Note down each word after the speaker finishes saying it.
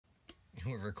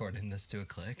We're recording this to a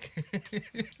click.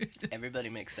 Everybody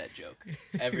makes that joke.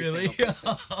 Every Really? single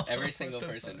person. Every single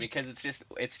person. Because it's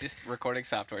just recording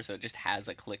software, so it just has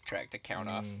a click track to count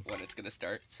off when it's gonna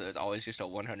start. So it's always just a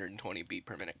 120 beat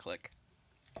per minute click.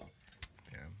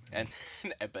 Yeah. And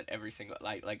but every single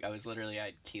like I was literally I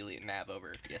had Keely and Nav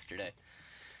over yesterday.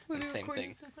 The same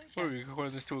thing. What, are we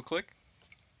recording this to a click?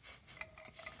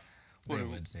 They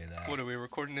would say that. What are we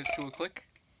recording this to a click?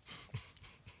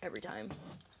 Every time.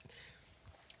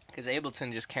 Because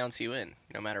Ableton just counts you in,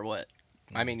 no matter what.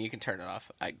 I mean, you can turn it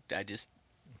off. I just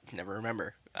never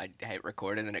remember. I hit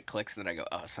record and then it clicks, and then I go,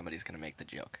 oh, somebody's going to make the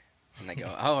joke. And they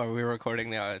go, oh, are we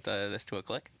recording this to a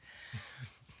click?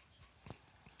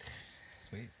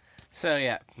 Sweet. So,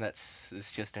 yeah,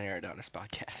 it's just an Aridonis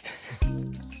podcast.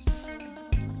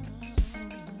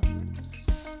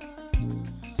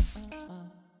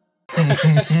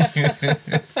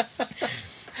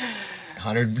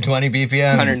 $120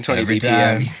 BPM. 120 every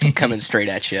BPM time. coming straight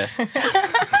at you.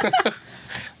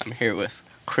 I'm here with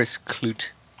Chris Clute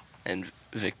and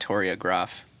Victoria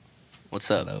Groff. What's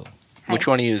up? Hello. Hi. Which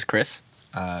one of you is Chris?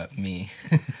 Me.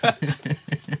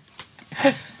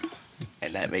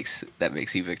 And that makes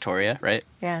you Victoria, right?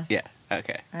 Yes. Yeah.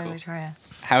 Okay. I'm Cool. Victoria.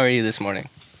 How are you this morning?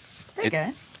 Pretty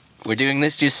good. We're doing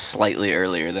this just slightly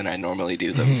earlier than I normally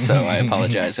do them, so I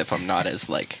apologize if I'm not as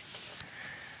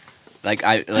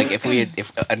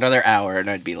if another hour and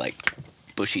I'd be like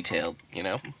bushy tailed, you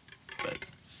know? But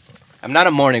I'm not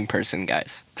a morning person,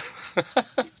 guys.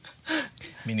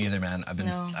 Me neither, man.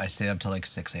 No. I stayed up till like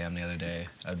 6 a.m. the other day.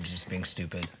 I was just being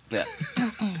stupid. Yeah.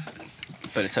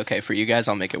 But it's okay for you guys.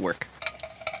 I'll make it work.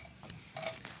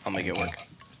 I'll make it work.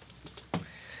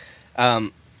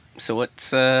 So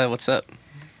what's up?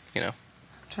 You know.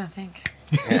 I'm trying to think.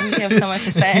 I usually have so much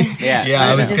to say. Yeah. Yeah,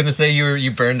 I was just- gonna say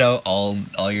you burned out all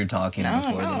your talking No,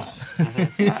 before no.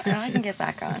 this. I can get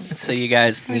back on. So you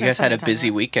guys There's had a something to busy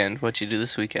talk about. weekend. What'd you do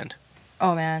this weekend?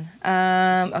 Oh, man.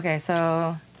 Okay,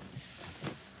 so...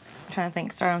 I'm trying to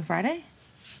think. Start on Friday?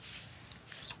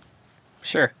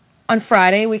 Sure. On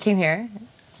Friday, we came here.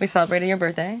 We celebrated your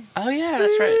birthday. Oh yeah,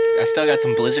 that's right. I still got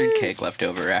some blizzard cake left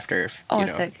over after, Oh, you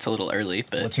know, sick. it's a little early,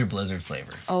 but What's your Blizzard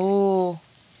flavor? Oh.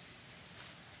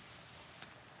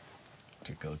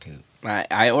 Your go-to?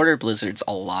 I order blizzards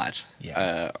a lot.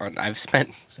 Yeah. I've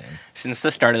spent Same. since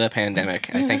the start of the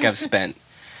pandemic. I think I've spent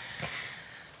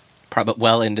probably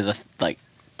well into the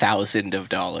 $1,000s of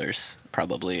dollars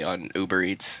probably on Uber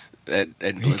Eats and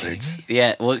blizzards. kidding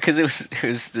Yeah, well, because it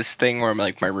was this thing where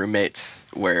my roommates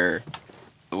were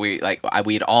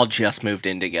we'd all just moved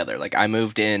in together. Like I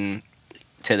moved in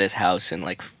to this house in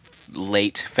like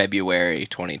late February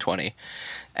 2020,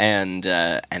 and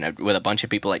with a bunch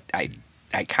of people like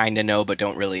I kind of know but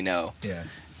don't really know. Yeah.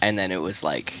 And then it was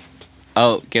like,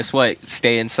 oh, guess what?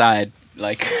 Stay inside.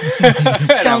 Like,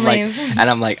 and Don't leave.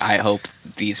 I'm like, I hope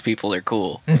these people are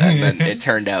cool. And then it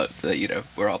turned out that, you know,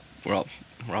 we're all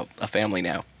a family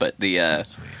now. But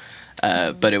Sweet.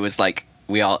 but it was like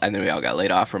we all got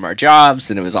laid off from our jobs,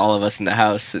 and it was all of us in the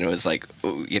house, and it was like,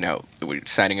 you know, we were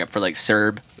signing up for like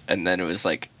CERB, and then it was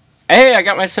like, hey, I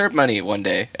got my CERB money one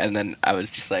day, and then I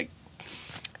was just like,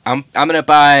 I'm gonna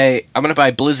buy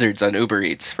blizzards on Uber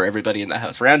Eats for everybody in the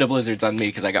house. Round of blizzards on me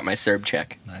because I got my CERB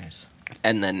check. Nice.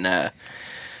 And then I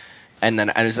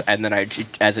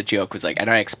as a joke was like, and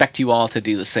I expect you all to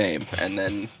do the same. And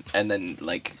then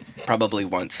like probably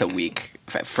once a week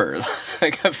for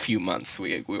like a few months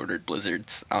we ordered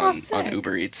blizzards on sick.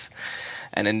 Uber Eats,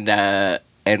 and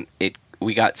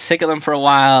we got sick of them for a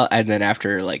while, and then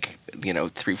after like, you know,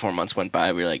 3-4 months went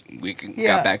by, we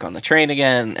got back on the train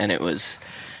again, and it was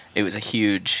a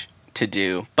huge to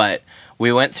do, but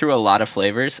we went through a lot of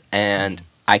flavors, and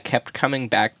I kept coming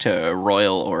back to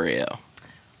Royal Oreo.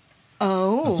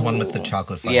 Oh. That's the one with the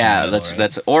chocolate fudge. Yeah, in the middle, right?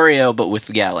 that's Oreo, but with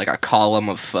like a column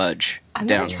of fudge I've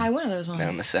down never tried one of those ones.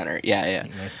 down the center. Yeah.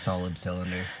 Nice solid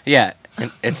cylinder. Yeah,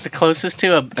 and it's the closest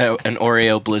to an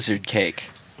Oreo blizzard cake.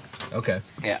 Okay.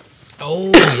 Yeah.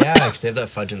 Oh yeah, save that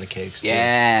fudge in the cakes. Too.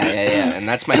 Yeah, and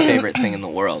that's my favorite thing in the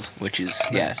world, which is,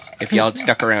 Nice. if y'all had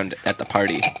stuck around at the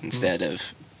party instead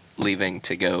of leaving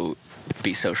to go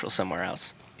be social somewhere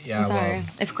else. Yeah. I'm sorry. Well,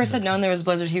 If Chris had known there was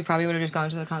Blizzard, he probably would have just gone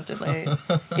to the concert late.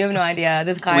 You have no idea.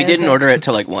 This guy We is didn't a- order it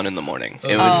till like 1 a.m.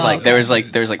 It was like there was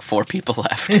like 4 people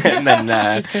left, and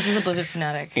then Chris is a Blizzard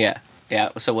fanatic. yeah.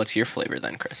 So what's your flavor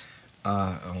then, Chris?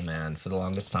 oh man, for the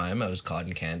longest time I was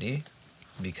cotton candy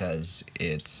because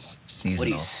it's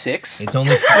seasonal. What are you, 6? It's only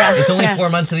Yes. 4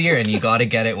 months of the year, and you got to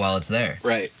get it while it's there.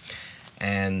 Right.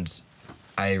 And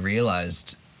I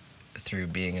realized through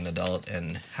being an adult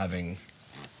and having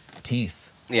teeth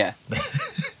Yeah.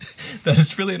 that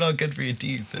is really not good for your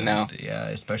teeth. And No. Yeah,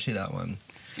 especially that one.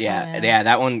 Yeah, Yeah. yeah,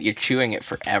 that one, you're chewing it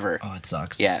forever. Oh, it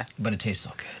sucks. Yeah. But it tastes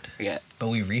so good. Yeah. But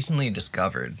we recently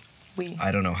discovered, We.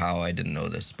 I don't know how I didn't know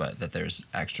this, but that there's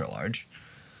extra large.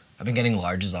 I've been getting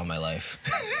larges all my life.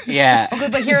 Yeah. Okay,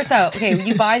 but hear us out. Okay,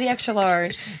 you buy the extra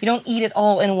large. You don't eat it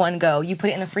all in one go. You put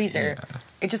it in the freezer. Yeah.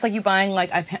 It's just like you buying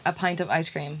like a pint of ice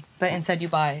cream, but instead you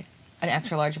buy an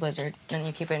extra large Blizzard, and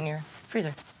you keep it in your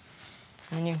freezer.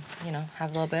 And then you know,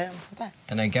 have a little bit and put it back.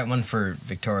 And I get one for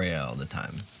Victoria all the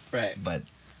time, Right. but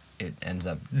it ends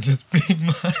up just being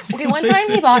mine. Okay, one time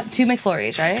he bought 2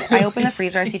 McFlurries, right? I open the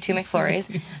freezer, I see 2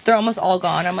 McFlurries. They're almost all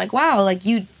gone. I'm like, wow, like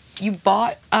you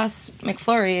bought us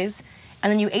McFlurries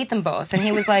and then you ate them both. And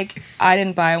he was like, I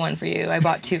didn't buy one for you. I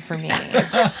bought 2 for me.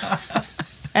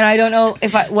 And I don't know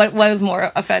if what I was more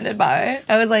offended by.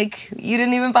 I was like, you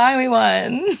didn't even buy me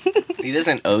one. He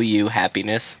doesn't owe you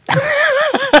happiness.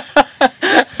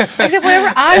 Except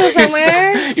whenever I was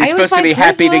somewhere. You're supposed to be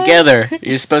happy together.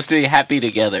 You're supposed to be happy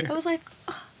together. I was like,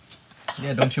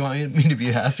 Yeah, don't you want me to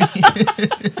be happy?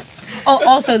 oh,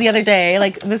 also the other day,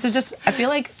 like this is just, I feel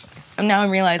like now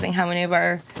I'm realizing how many of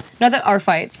our, not that our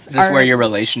fights. Is this where your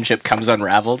relationship comes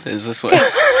unraveled? Is this what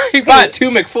you bought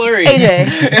 2 McFlurries?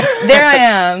 AJ, there I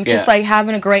am, just Yeah. like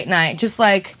having a great night, just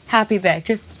like happy Vic,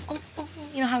 just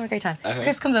you know, having a great time. Okay.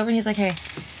 Chris comes over and he's like, "Hey,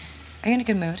 are you in a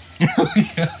good mood?"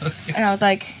 And I was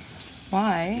like,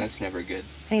 "Why?" That's never good.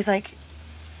 And he's like,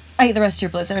 "I ate the rest of your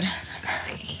Blizzard."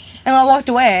 And I walked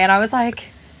away, and I was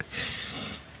like,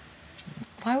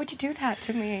 "Why would you do that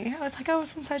to me?" I was like, I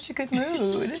was in such a good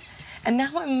mood. And now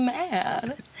I'm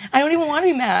mad. I don't even want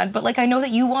to be mad, but like I know that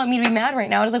you want me to be mad right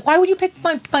now. And I was like, why would you pick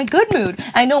my good mood?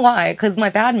 I know why, because my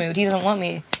bad mood, he doesn't want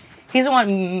me. He doesn't want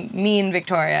me and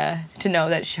Victoria to know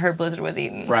that her Blizzard was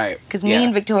eaten. Right. Because Yeah. me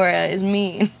and Victoria is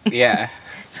mean. Yeah.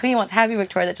 So he wants happy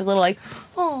Victoria that's just a little like,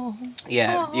 oh.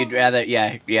 Yeah. oh. You'd rather.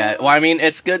 Yeah. Yeah. Well, I mean,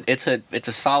 it's good. It's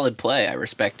a solid play. I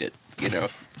respect it. You know,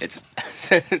 it's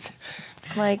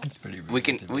Like, It's pretty rude, we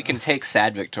can to be we can honest. take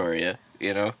sad Victoria.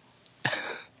 You know,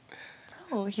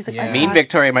 oh, he's like, Yeah. I mean had-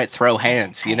 Victoria might throw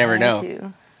hands. You I never had know.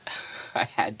 to. I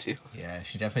had to. Yeah,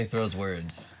 she definitely throws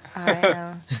words. I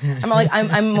know.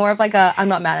 I'm more of like a I'm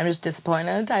not mad, I'm just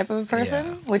disappointed type of person,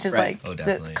 Yeah. which is Right. like Oh, that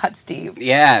definitely. cuts deep.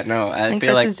 Yeah. No. I And feel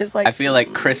Chris like is just like- I feel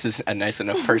like Chris is a nice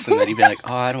enough person that he'd be like,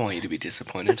 oh, I don't want you to be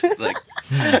disappointed. Like,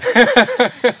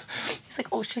 He's like,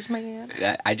 oh, she's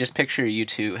mad. I just picture you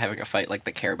two having a fight like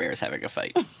the Care Bears having a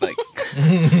fight. Like,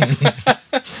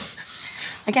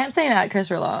 I can't say that Chris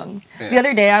for long. Yeah. The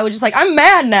other day I was just like, I'm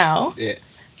mad now. yeah.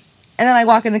 And then I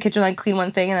walk in the kitchen, like clean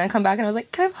one thing, and then I come back and I was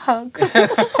like, can I have a hug?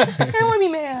 I don't want to be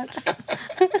mad.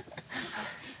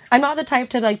 I'm not the type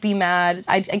to like be mad.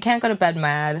 I can't go to bed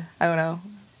mad. I don't know.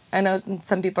 I know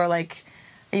some people are like,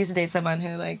 I used to date someone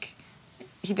who like,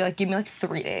 he'd be like, give me like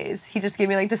 3 days. He'd just give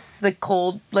me like this like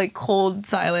cold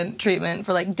silent treatment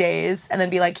for like days, and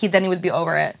then be like, then he would be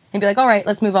over it. He'd be like, all right,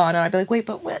 let's move on. And I'd be like, wait,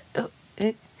 but what?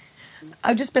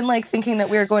 I've just been like thinking that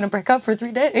we were going to break up for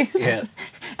 3 days. Yeah.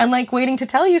 And like waiting to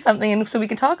tell you something and so we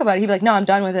can talk about it. He'd be like, no, I'm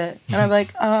done with it. And I'm like,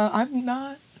 I'm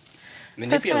not. it's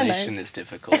kinda Manipulation nice. is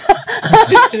difficult.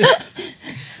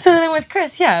 So then with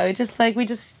Chris, yeah, we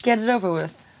just get it over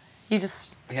with. You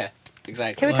just, Yeah.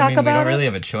 Exactly. Can we Well, talk I mean, about we don't it? really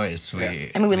have a choice. We, Yeah.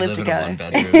 I mean, we live in together. a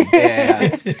one-bedroom. Yeah.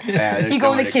 There's you go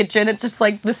no in the way kitchen, it's just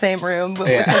like the same room, but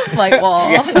Yeah. with a slight wall.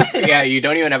 to- Yeah, you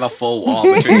don't even have a full wall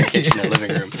between the kitchen and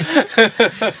living room.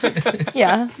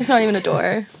 Yeah, there's not even a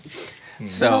door.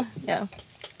 So, Yeah.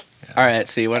 all right,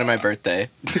 see, when is my birthday?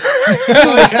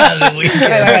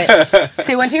 Right.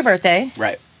 So you went to your birthday,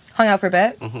 Right. hung out for a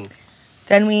bit. Mm-hmm.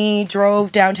 Then we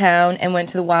drove downtown and went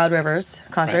to the Wild Rivers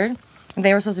concert.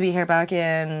 They were supposed to be here back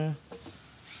in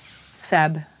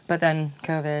Feb, but then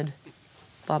COVID,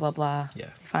 blah, blah, blah. Yeah.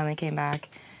 They finally came back.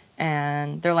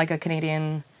 And they're like a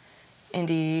Canadian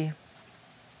indie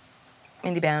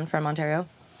band from Ontario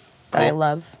that I Cool.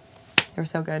 love. They were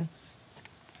so good.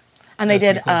 And they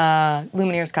That's did pretty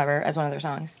Lumineers cover as one of their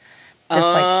songs. Just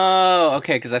like, Oh,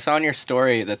 okay, because I saw on your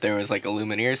story that there was like a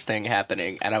Lumineers thing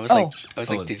happening, and I was Oh.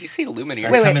 like, did you see Lumineers?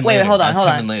 That's wait, coming wait, later. hold on, That's hold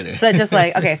on. coming later. So just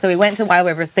like, okay, so we went to Wild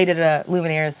Rivers. They did a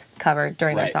Lumineers cover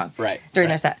during their Right, song. right, During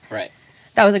right, their set. Right.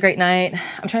 That was a great night.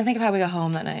 I'm trying to think of how we got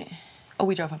home that night. Oh,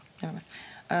 we drove home. Never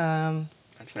mind.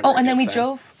 That's never Oh, a and then good we sign.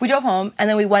 drove home, and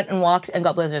then we went and walked and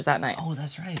got blizzards that night. Oh,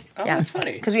 that's right. Oh, yeah. that's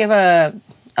funny. Because we have a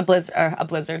blizzard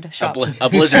A, shop. a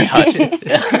blizzard hut.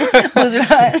 Blizzard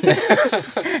hut.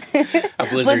 A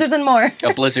blizzard. Blizzards and more.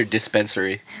 A blizzard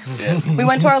dispensary. Yeah. We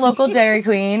went to our local Dairy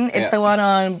Queen. It's Yeah. the one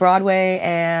on Broadway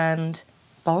and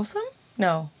Balsam?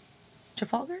 No.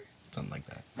 Trafalgar? Something like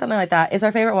that. Something like that is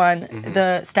our favorite one. Mm-hmm.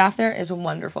 The staff there is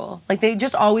wonderful. Like, they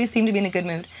just always seem to be in a good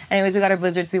mood. Anyways, we got our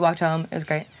blizzards. We walked home. It was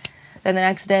great. Then the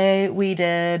next day we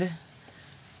did...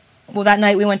 Well, that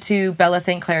night we went to Bella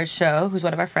St. Clair's show, who's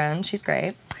one of our friends. She's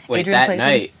great. Wait, that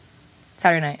night?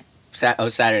 Saturday night.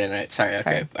 Saturday night. Sorry, okay.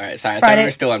 Sorry. All right, sorry. I Friday, thought we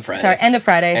were still on Friday. Sorry, end of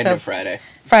Friday. End of Friday.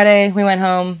 Friday, we went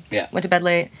home. Yeah. Went to bed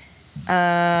late.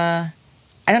 I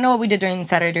don't know what we did during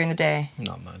Saturday during the day.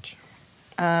 Not much.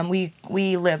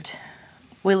 We lived.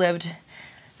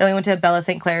 Then we went to Bella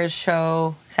St. Clair's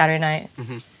show Saturday night.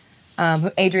 Mm-hmm.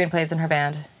 Who Adrian plays in her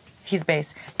band. He's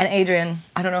bass. And Adrian,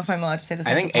 I don't know if I'm allowed to say this.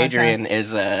 I think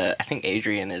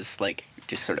Adrian is like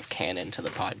just sort of canon to the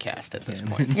podcast at this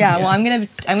point. Yeah, well, I'm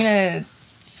gonna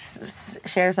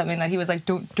share something that he was like,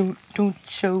 don't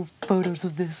show photos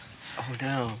of this. Oh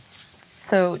no.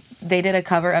 So they did a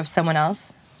cover of Someone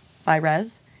Else by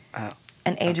Rez. Oh.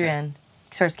 And Adrian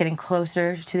starts getting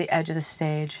closer to the edge of the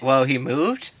stage. Whoa, he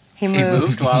moved? He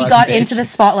moved. while He on got stage? into the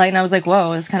spotlight, and I was like,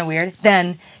 whoa, this is kind of weird.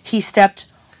 Then he stepped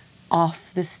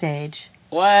off the stage,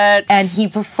 What? and he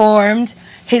performed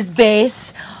his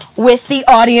bass with the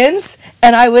audience,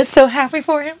 and I was so happy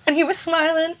for him, and he was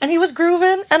smiling, and he was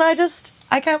grooving, and I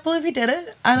can't believe he did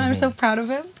it, and I'm so proud of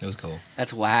him. It was cool.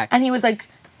 That's whack. And he was like,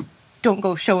 don't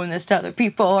go showing this to other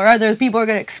people, or other people are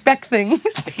going to expect things.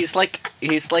 He's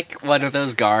like one of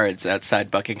those guards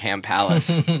outside Buckingham Palace.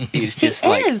 He's just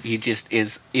he just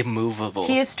is immovable.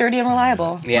 He is sturdy and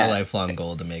reliable. It's Yeah. my lifelong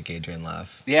goal to make Adrian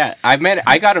laugh. Yeah, I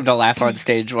got him to laugh on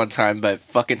stage one time by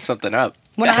fucking something up.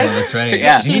 When Oh, I that's right.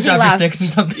 Yeah. Did you He drop your laughs. sticks or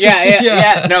something?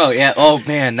 Yeah. No, yeah. Oh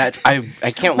man, I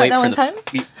can't wait that for one the time?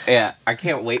 yeah. I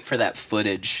can't wait for that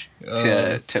footage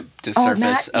to surface Oh,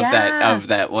 Matt, of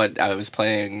that what I was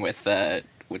playing with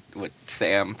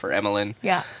Sam for Emmeline.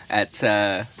 Yeah. At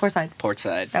Portside.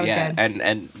 Portside. That was yeah. good.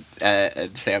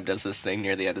 And Sam does this thing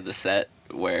near the end of the set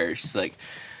where she's like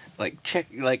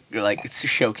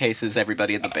showcases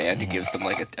everybody in the band and gives them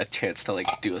like a chance to like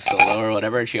do a solo or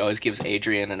whatever, and she always gives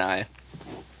Adrian and I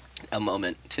a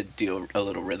moment to do a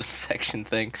little rhythm section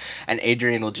thing, and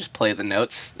Adrian will just play the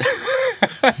notes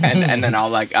and then I'll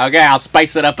like, okay, I'll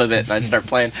spice it up a bit, and I start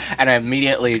playing, and I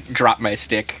immediately drop my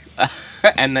stick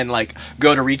and then like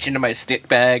go to reach into my stick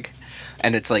bag,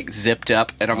 and it's like zipped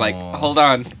up, and I'm like, hold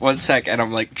on one sec, and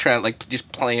I'm like trying like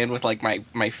just playing with like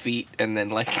my feet, and then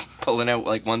like pulling out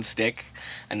like one stick,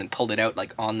 and then pulled it out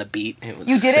like on the beat. It was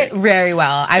You did sick. it very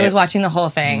well. I was watching the whole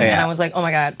thing, and Yeah. I was like, oh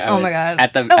my god, I oh was- my god.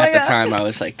 At the Oh my at the God. time, I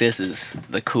was like, this is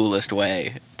the coolest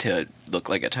way to look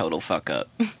like a total fuck up,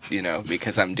 you know,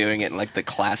 because I'm doing it in like the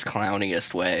class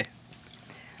clowniest way,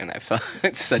 and I felt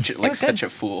such a was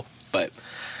good. fool, but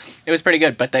it was pretty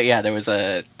good. But there was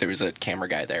a camera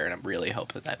guy there, and I really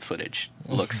hope that footage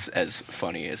looks as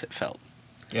funny as it felt.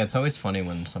 Yeah, it's always funny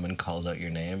when someone calls out your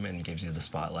name and gives you the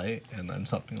spotlight, and then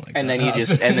something like that. And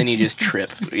then you just trip,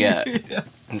 yeah,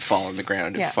 and fall on the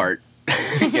ground and Yeah. fart,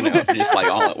 you know, just like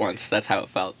all at once. That's how it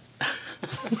felt.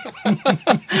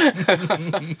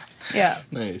 Yeah.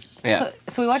 Nice. Yeah.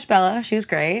 So we watched Bella. She was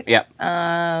great. Yep.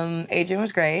 Adrian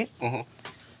was great. Mhm.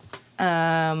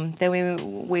 Then we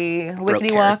wickety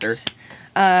character. walked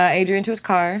Adrian to his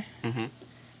car. Mhm.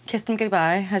 Kissed him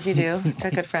goodbye, as you do to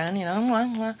a good friend, you know.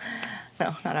 Mwah, mwah.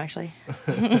 No, not actually.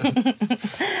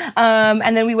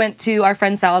 And then we went to our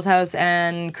friend Sal's house,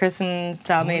 and Chris and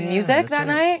Sal made music that's that right.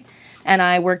 night. And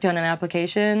I worked on an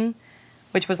application,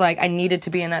 which was like, I needed to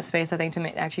be in that space, I think,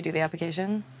 to actually do the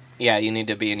application. Yeah, you need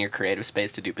to be in your creative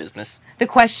space to do business. The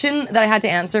question that I had to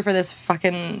answer for this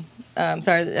fucking...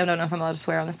 sorry, I don't know if I'm allowed to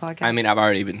swear on this podcast. I mean, I've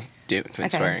already been Okay.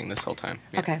 swearing this whole time.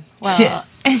 Yeah. Okay, well... Yeah,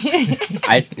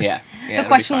 The it'll be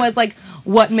question fine. was like,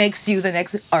 what makes you the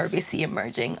next RBC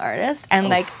emerging artist? And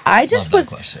like, I just Love that was,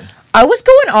 question. I was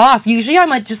going off. Usually, I'm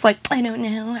like, just like, I don't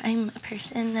know, I'm a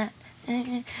person that,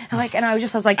 like, and I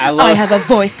was like, I have a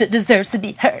voice that deserves to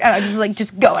be heard. And I was just like,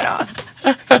 just going off.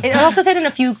 It also said in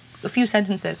a few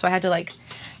sentences, so I had to like,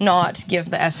 not give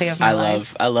the essay of my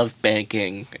life. I love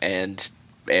banking, and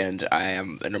I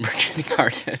am an emerging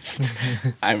artist.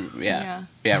 I'm Yeah.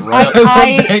 royal.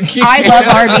 I love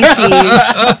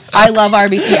RBC. I love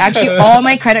RBC. Actually, all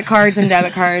my credit cards and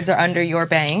debit cards are under your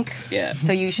bank. Yeah.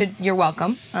 So you're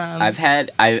welcome.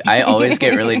 I always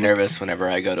get really nervous whenever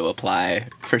I go to apply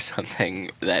for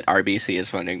something that RBC is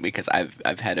funding, because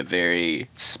I've had a very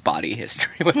spotty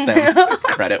history with them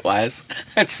credit wise,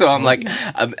 and so I'm like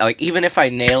even if I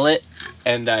nail it,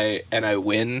 I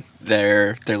win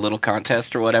their little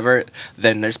contest or whatever,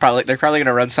 then they're probably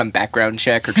gonna run some background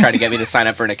check or try to get me to sign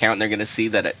up for an account, and they're gonna see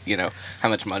that how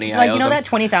much money I owe them. that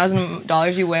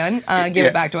 $20,000 you win, give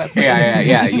it back to us. Please.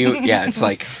 Yeah. It's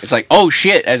like oh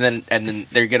shit, and then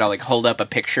they're gonna like hold up a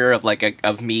picture of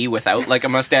of me without like a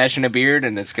mustache and a beard,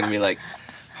 and it's gonna be like,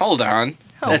 hold on,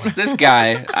 that's this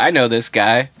guy. I know this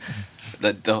guy.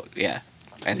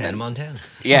 And Hannah Montana.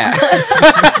 Yeah.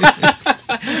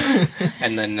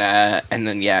 and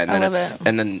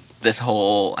then this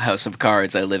whole house of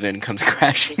cards I live in comes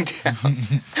crashing down.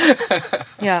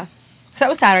 Yeah. So that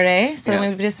was Saturday. So Yeah.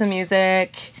 then we did some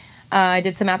music. I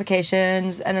did some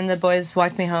applications, and then the boys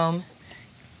walked me home.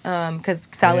 Because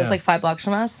Sal lives like 5 blocks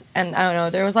from us, and I don't know.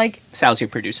 There was like Sal's your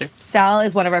producer. Sal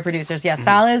is one of our producers. Yeah,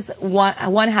 Sal is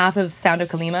one half of Sound of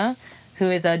Kalima,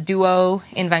 who is a duo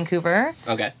in Vancouver.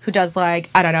 Okay. Who does I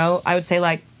don't know, I would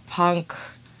say punk.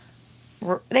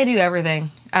 They do everything.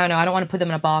 I don't know. I don't want to put them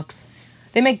in a box.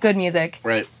 They make good music.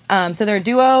 Right. So they're a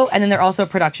duo, and then they're also a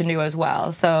production duo as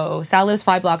well. So Sal lives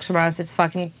 5 blocks from us. It's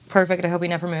fucking perfect. I hope he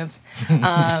never moves.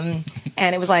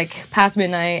 And it was past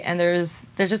midnight, and there's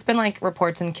just been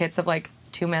reports and kits of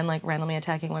 2 men randomly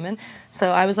attacking women.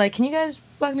 So I was like, can you guys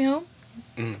walk me home?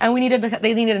 And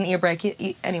they needed an ear break.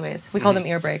 Anyways, we call them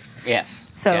ear breaks. Yes.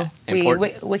 So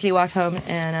yeah. Wiki walked home,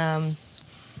 and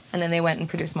then they went and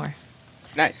produced more.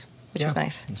 Nice. Which was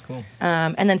nice. That's cool.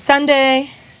 And then Sunday.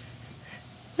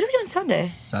 What did we do on Sunday?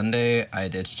 Sunday, I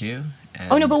ditched you.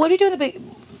 And Oh no! But what did we do in the big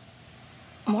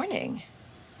morning?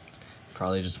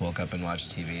 probably just woke up and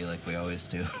watched TV like we always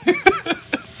do. I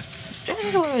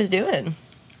don't know what I was doing.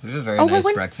 We have a very Oh, nice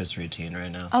when- breakfast routine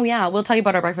right now. Oh yeah, we'll tell you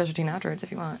about our breakfast routine afterwards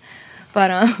if you want. But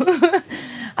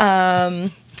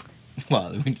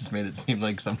Well, we just made it seem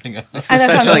like something else. And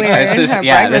that sounds weird. Our breakfast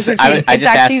routine. I It's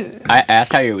just actually-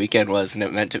 asked how your weekend was, and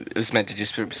it was meant to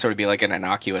just sort of be like an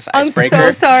innocuous I'm icebreaker.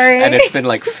 so sorry. And it's been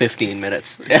 15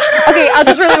 minutes. Okay, I'll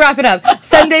just really wrap it up.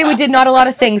 Sunday we did not a lot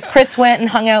of things. Chris went and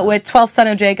hung out with 12th son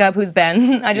of Jacob, who's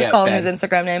Ben. I just Yeah, call him Ben. his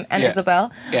Instagram name, and Yeah.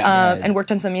 Isabel. Yeah. And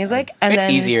worked on some music. And It's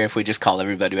then easier if we just call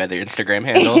everybody by their Instagram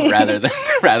handle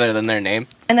rather than their name.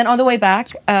 And then on the way back,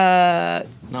 No,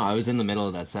 I was in the middle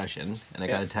of that session, and I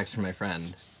got a text from my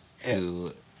friend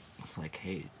who was like,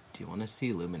 hey, do you want to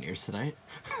see Lumineers tonight?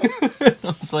 I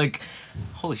was like,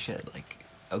 holy shit,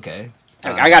 okay.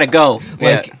 I gotta go.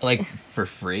 Like for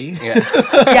free? Yeah.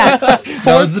 yes,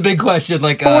 That was the big question.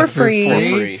 For free. For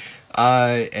free.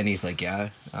 And he's like, yeah.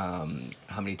 How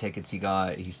many tickets he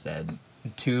got? He said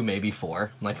 2, maybe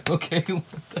 4. I'm like, okay. What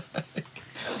the heck?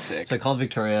 Sick. So I called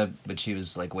Victoria, but she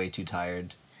was way too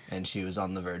tired, and she was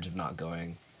on the verge of not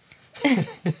going. I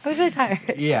was really tired.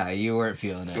 Yeah, you weren't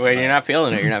feeling it. When but you're not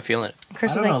feeling it, you're not feeling it.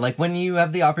 Chris I was don't know, like, when you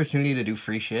have the opportunity to do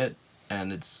free shit,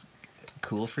 and it's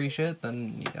cool free shit,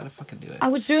 then you gotta fucking do it. I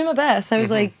was doing my best. I was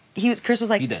like, Chris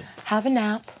was like, You did. have a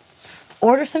nap,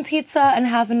 order some pizza, and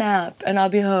have a nap, and I'll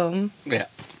be home. Yeah.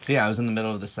 So yeah, I was in the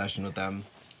middle of the session with them,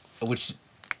 which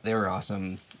they were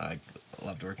awesome. I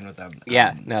loved working with them.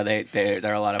 Yeah. No,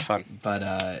 they're a lot of fun.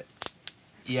 But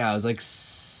yeah, I was like,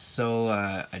 so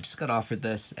I just got offered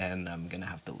this, and I'm gonna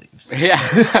have to leave. So. Yeah.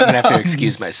 I'm gonna have to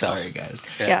excuse myself. Sorry, guys.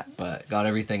 Yeah. But got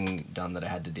everything done that I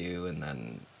had to do, and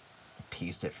then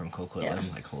pieced it from Coquitlam. Yeah.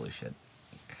 Like, holy shit.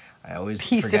 I always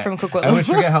Pieced forget, it from Coquitlam. I always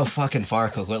forget how fucking far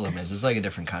Coquitlam is. It's like a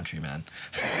different country, man.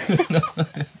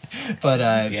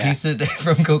 But pieced it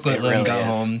from Coquitlam, It really got is.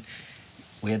 home.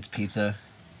 We had pizza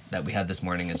that we had this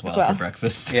morning as well, well. for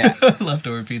breakfast. Yeah.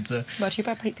 Leftover pizza. But you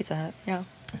brought Pizza Hut. Yeah.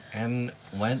 And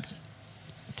went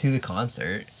to the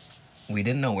concert. We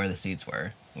didn't know where the seats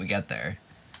were. We get there.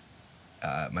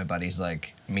 My buddy's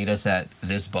like, meet us at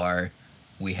this bar.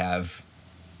 We have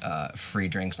free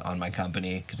drinks on my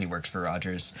company because he works for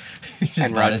Rogers. He just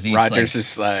And bought us each, Rogers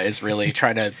is really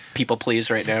trying to people please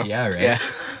right now. Yeah, right. Yeah.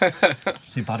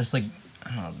 So he bought us I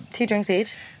don't know. 2 drinks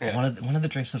each. Yeah. One of the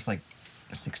drinks was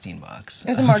 $16. It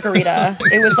was a margarita.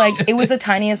 It was the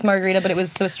tiniest margarita, but it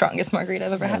was the strongest margarita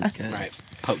I've ever That was had. good. Right.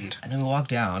 Potent. And then we walk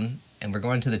down, and we're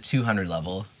going to the 200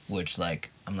 level, which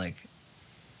I'm like,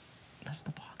 that's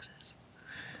the boxes.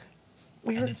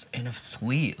 And it's in a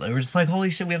suite. We're just like, holy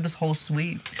shit, we have this whole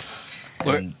suite.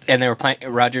 And And they were playing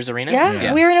Rogers Arena?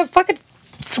 Yeah, we were in a fucking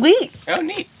suite Oh,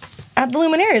 neat. at the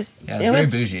Lumineers. yeah, it was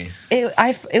very bougie.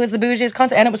 It was the bougiest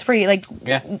concert, and it was free.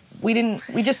 Yeah.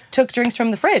 We just took drinks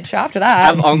from the fridge after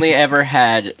that. I've only ever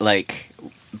had, a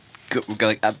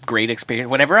great experience.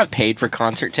 Whenever I've paid for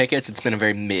concert tickets, it's been a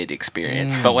very mid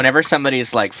experience. But whenever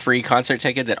somebody's free concert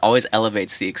tickets, it always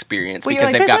elevates the experience Well, you're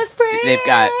like, "This is free!"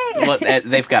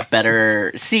 they've got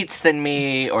better seats than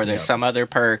me, or there's Yep. some other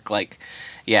perk.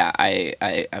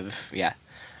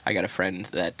 I got a friend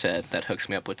that hooks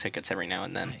me up with tickets every now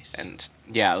and then. Nice. And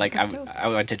yeah, like I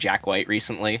went to Jack White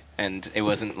recently, and it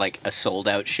wasn't like a sold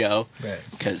out show, Right.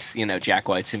 because Jack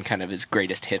White's in kind of his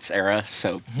greatest hits era,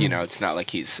 so it's not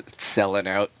like he's selling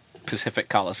out Pacific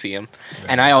Coliseum. Right.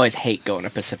 And I always hate going to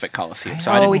Pacific Coliseum,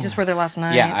 so Oh, we just were there last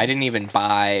night. yeah, I didn't even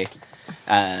buy.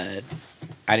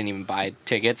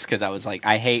 Tickets because I was like,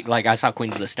 I hate, like, I saw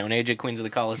Queens of the Stone Age at Queens of the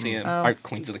Coliseum, or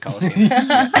Queens of the Coliseum,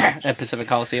 at Pacific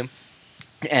Coliseum,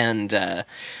 and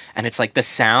it's like the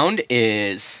sound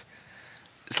is,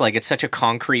 it's like it's such a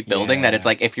concrete building that it's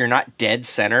like if you're not dead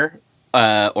center,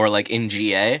 or like in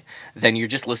GA, then you're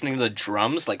just listening to the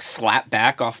drums like slap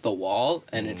back off the wall,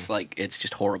 and it's like it's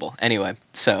just horrible. Anyway,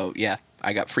 so yeah,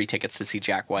 I got free tickets to see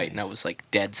Jack White, and I was like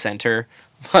dead center,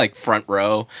 like front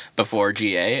row before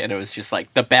GA, and it was just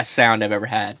like the best sound I've ever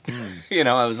had.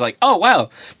 I was like, oh wow,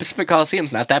 Pacific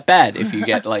Coliseum's not that bad if you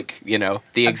get like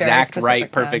the exact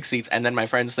right perfect seats. And then my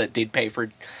friends that did pay for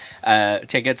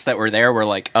tickets that were there were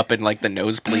like up in like the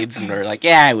nosebleeds, and they're like,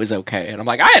 yeah, it was okay, and I'm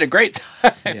like, I had a great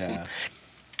time. Yeah.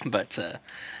 But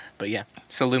yeah,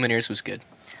 so Lumineers was good.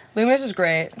 Lumineers is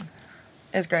great.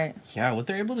 It's great. Yeah, what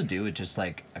they're able to do with just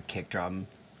like a kick drum,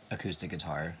 acoustic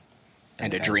guitar,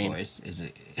 And the a guy's dream. voice is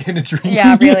in a dream.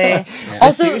 Yeah, really. Yeah.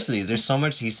 Also, Seriously, there's so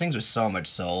much. He sings with so much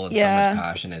soul and so Yeah. much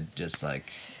passion. It just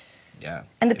like, yeah.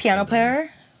 and the It piano filled in. player,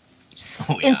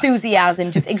 Oh, yeah.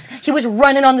 enthusiasm. Just he was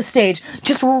running on the stage,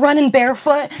 just running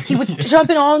barefoot. He was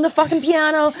jumping on the fucking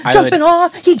piano, jumping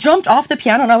off. He jumped off the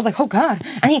piano, and I was like, oh god.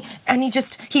 And he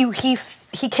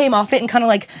came off it and kind of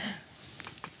like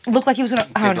looked like he was gonna.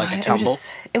 I don't know. Like a tumble?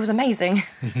 It was amazing.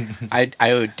 I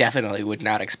would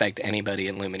not expect anybody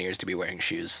in Lumineers to be wearing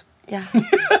shoes. Yeah.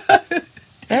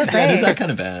 They were Yeah, great. it's that kind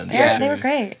of band. Yeah, they were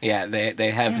great. Yeah,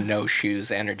 they have no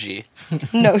shoes energy.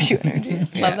 No shoe energy.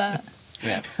 Yeah. Love that.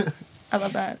 Yeah, I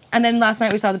love that. And then last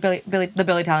night we saw the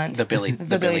Billy Talent.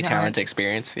 the Billy Talent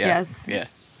experience. Yeah. Yes. Yeah.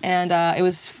 And it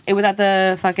was at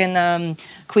the fucking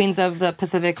Queens of the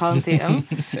Pacific Coliseum.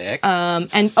 Sick.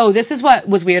 And this is what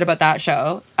was weird about that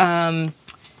show.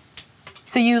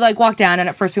 So you like walk down, and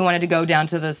at first we wanted to go down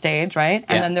to the stage, right?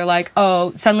 And Yeah. then they're like,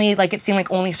 oh, suddenly like it seemed like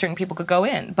only certain people could go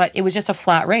in, but it was just a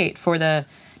flat rate for the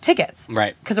tickets,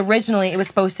 Right. Because originally it was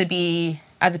supposed to be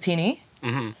at the Peony,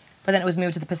 Mm-hmm. but then it was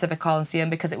moved to the Pacific Coliseum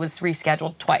because it was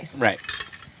rescheduled twice. Right.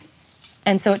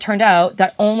 And so it turned out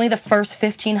that only the first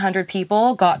 1,500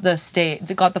 people got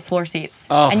the floor seats,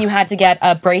 Oh. and you had to get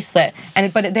a bracelet.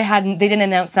 But they didn't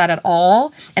announce that at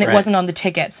all, and it Right. wasn't on the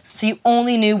tickets. So you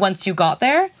only knew once you got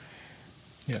there.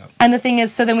 Yeah. And the thing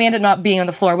is, so then we ended up not being on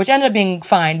the floor, which ended up being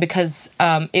fine because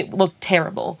it looked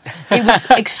terrible. It was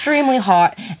extremely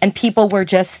hot, and people were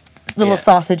just little Yeah.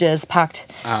 sausages packed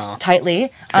Oh.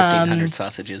 tightly. 1,500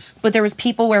 sausages. But there was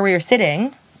people where we were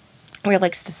sitting. We had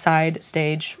like side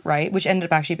stage, right, which ended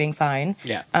up actually being fine.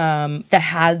 Yeah. That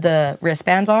had the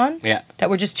wristbands on. Yeah. That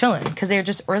were just chilling because they were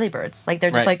just early birds. Like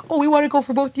they're just Right. like, oh, we want to go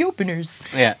for both the openers,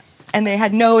 Yeah. and they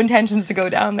had no intentions to go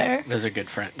down there. Those are good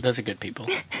friends. Those are good people.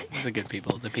 Those are good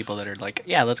people. The people that are like,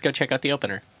 yeah, let's go check out the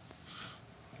opener.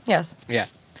 Yes. Yeah.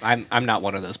 I'm not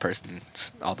one of those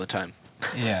persons all the time.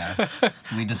 Yeah.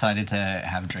 We decided to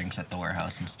have drinks at the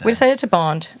warehouse instead. We decided to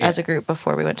bond Yeah. as a group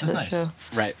before we went to It the was show nice.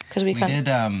 Right. because we kind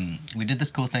of. We did this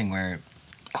cool thing where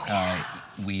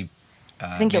we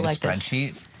think you'll made a like this.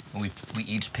 spreadsheet. We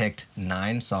each picked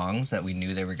 9 songs that we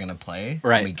knew they were gonna play.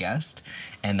 Right. And we guessed,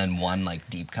 and then one like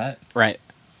deep cut. Right.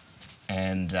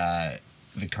 And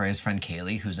Victoria's friend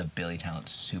Kaylee, who's a Billy Talent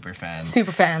super fan,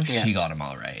 Super fan. she got them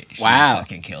all right. She Wow.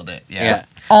 fucking killed it. Yeah.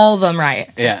 All of them right.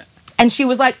 Yeah. And she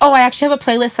was like, oh, I actually have a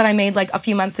playlist that I made like a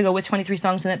few months ago with 23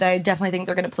 songs in it that I definitely think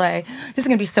they're going to play. This is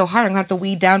going to be so hard. I'm going to have to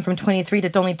weed down from 23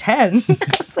 to only 10. I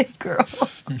was like, girl.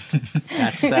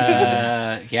 That's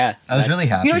yeah. I was really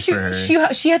happy You know, for her.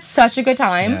 she had such a good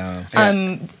time.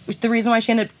 Yeah. The reason why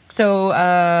she ended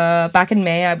back in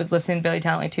May, I was listening to Billy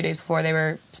Talent like 2 days before they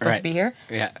were supposed to be here.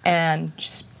 Yeah. And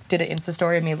just did an Insta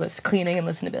story of me cleaning and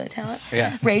listening to Billy Talent.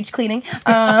 Yeah. Rage cleaning.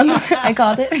 I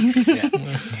called it.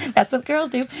 Yeah. That's what girls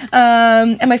do.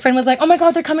 And my friend was like, oh my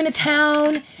God, they're coming to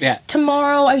town Yeah.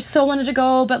 tomorrow. I so wanted to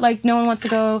go, but like no one wants to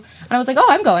go. And I was like, oh,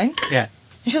 I'm going. Yeah.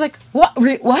 And she was like, what?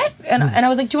 What? And I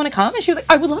was like, do you want to come? And she was like,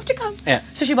 I would love to come. Yeah.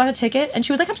 So she bought a ticket, and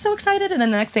she was like, I'm so excited. And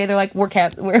then the next day, they're like, we're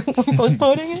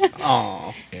postponing it.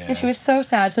 Oh. Yeah. And she was so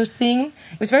sad. So it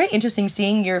was very interesting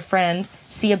seeing your friend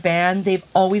see a band they've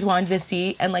always wanted to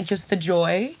see, and like just the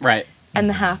joy Right. and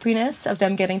the happiness of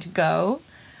them getting to go.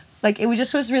 Like it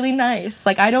was really nice.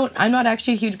 Like I'm not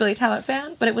actually a huge Billy Talent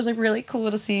fan, but it was like really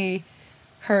cool to see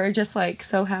her just like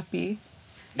so happy.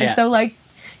 And Yeah. so like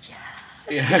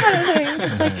Yeah.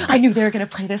 just like I knew they were gonna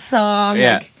play this song.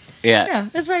 Yeah. Like Yeah. Yeah,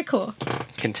 it was very cool.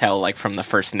 Can tell like from the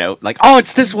first note, like, oh,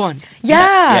 it's this one.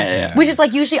 Yeah. Which is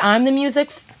like usually I'm the music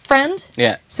friend.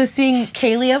 Yeah. So seeing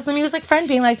Kaylee as the music friend,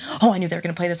 being like, oh, I knew they were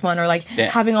gonna play this one, or like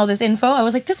having all this info, I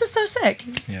was like, this is so sick.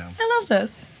 Yeah. I love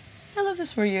this. I love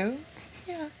this for you.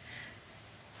 Yeah.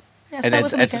 Yeah, so And that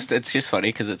was it's just funny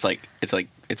because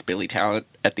it's Billy Talent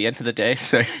at the end of the day,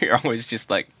 so you're always just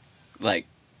like,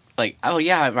 oh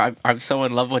yeah, I'm so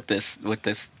in love with this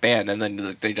band, and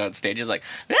then they're on stage is like,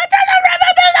 that's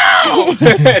the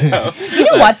river below. You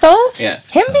know what though? Yeah.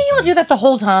 Him being able to do that the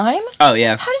whole time. Oh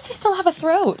yeah. How does he still have a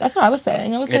throat? That's what I was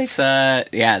saying. I was like, It's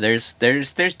yeah. There's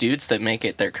dudes that make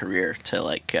it their career to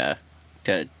like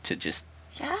to just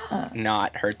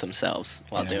not hurt themselves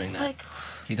while doing just that. like,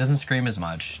 He doesn't scream as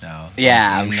much now.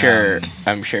 Yeah, And,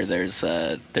 I'm sure there's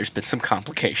been some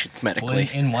complications medically.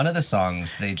 Well, in one of the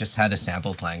songs, they just had a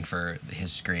sample playing for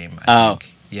his scream. Oh. I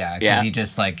think. Yeah, because he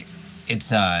just like, it's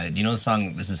do you know the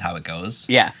song "This Is How It Goes"?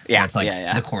 Yeah, Where it's like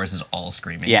the chorus is all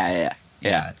screaming. Yeah.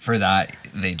 For that,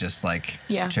 they just like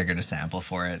Yeah. triggered a sample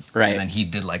for it. Right. And then he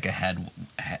did like a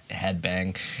head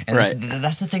bang. And Right.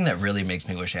 that's the thing that really makes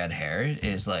me wish I had hair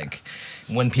is like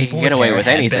when people can get with away hair with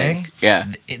anything. headbang, Yeah.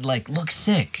 It like looks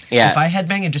sick. Yeah. If I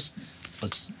headbang, it just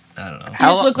looks, I don't know. you How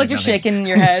just lo- look like you're nothing's- shaking in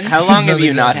your head. How long have No,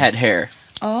 you they not don't. had hair?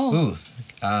 Oh. Ooh,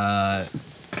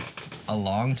 a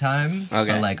long time.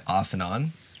 Okay. But like off and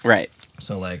on. Right.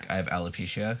 So like I have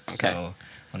alopecia. Okay. So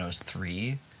when I was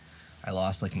 3, I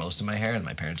lost like most of my hair, and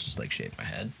my parents just like shaved my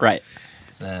head. Right.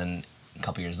 Then a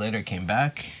couple years later, it came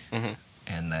back, Mhm.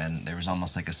 and then there was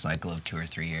almost like a cycle of 2 or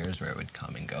 3 years where it would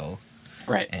come and go.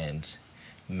 Right. And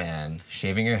man,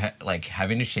 shaving your head, like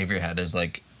having to shave your head as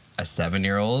like a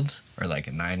 7-year-old or like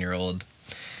a 9-year-old,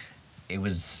 it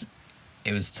was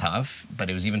tough, but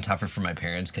it was even tougher for my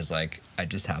parents because like I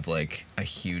just have like a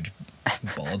huge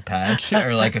bald patch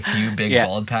or like a few big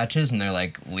bald patches, and they're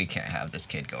like, we can't have this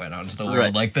kid going out into the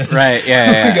world like this. Right.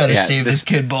 Yeah. We gotta yeah. shave this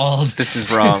kid bald. This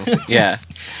is wrong. Yeah.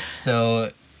 So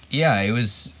yeah, it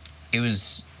was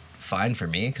fine for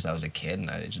me because I was a kid and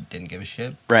I just didn't give a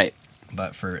shit. Right.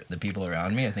 But for the people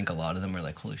around me, I think a lot of them were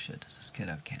like, "Holy shit, does this kid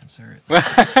have cancer?"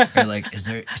 Or like, "Is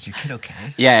your kid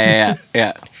okay?" Yeah.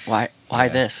 Why Yeah.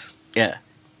 this? Yeah.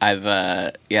 I've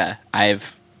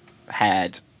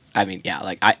had. I mean, yeah,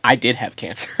 like I did have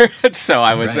cancer, so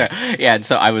I was, Right. and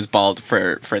so I was bald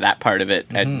for that part of it,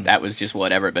 and that was just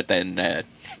whatever. But then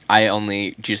I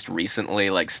only just recently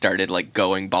like started like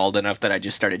going bald enough that I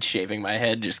just started shaving my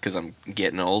head just because I'm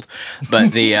getting old.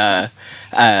 But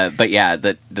but yeah,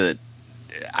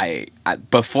 I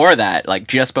before that, like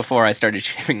just before I started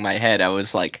shaving my head, I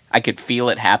was like I could feel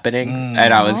it happening,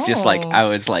 and I was just like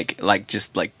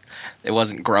it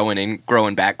wasn't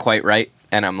growing back quite right.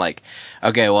 And I'm like,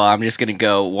 okay, well, I'm just gonna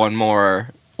go one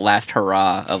more last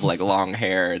hurrah of like long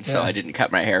hair, and so I didn't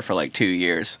cut my hair for like 2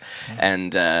 years,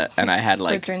 and I had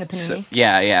like during the panini?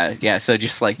 yeah. So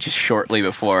just shortly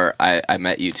before I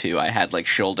met you two, I had like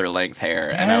shoulder length hair,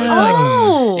 and I was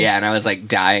Oh. like, and I was like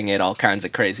dyeing it all kinds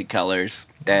of crazy colors,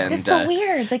 and It's so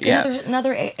weird. Like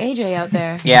another AJ out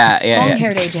there. Yeah.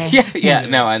 Long-haired AJ. Yeah,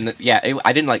 no, and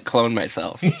I didn't like clone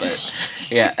myself, but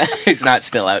yeah, he's not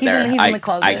still out there. He's in the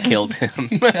closet. I killed him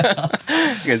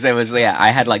because it was I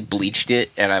had like bleached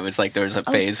it, and I was like there was a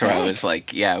phase where I sick. was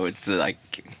like it's like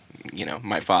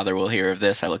my father will hear of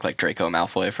this. I looked like Draco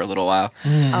Malfoy for a little while,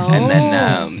 Oh. and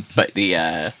then but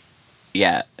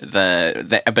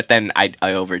but then I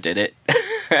overdid it.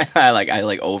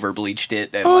 I over bleached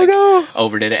it and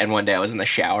overdid it, and one day I was in the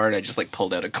shower and I just like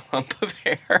pulled out a clump of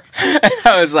hair. And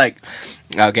I was like,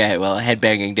 okay, well,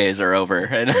 headbanging days are over,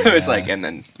 and I was like, and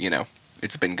then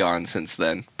it's been gone since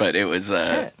then. But it was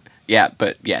Shit.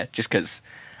 just because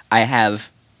I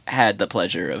have had the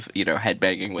pleasure of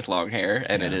headbanging with long hair,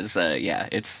 and it is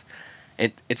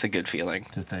it's a good feeling.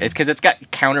 It's a thing. It's because it's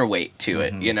got counterweight to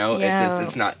it, Yeah.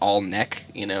 it's not all neck,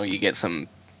 you get some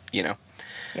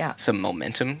Yeah. some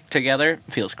momentum together.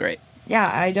 Feels great. Yeah,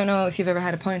 I don't know if you've ever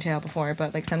had a ponytail before,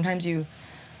 but like sometimes you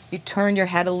turn your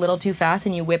head a little too fast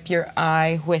and you whip your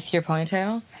eye with your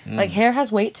ponytail. Like hair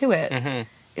has weight to it. Mm-hmm.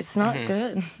 It's not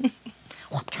good.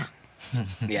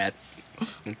 Yeah,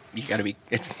 you gotta be.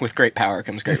 It's with great power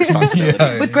comes great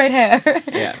responsibility. With great hair.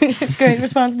 Yeah, Great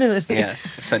responsibility. yeah.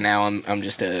 So now I'm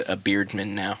just a beardman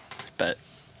now, but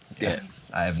yeah.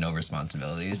 I have no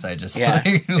responsibilities. I just Yeah,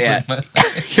 like, yeah. live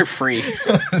my You're free.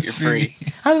 You're free.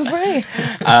 I'm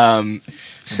free.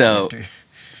 So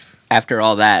after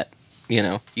all that,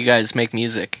 you guys make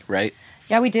music, right?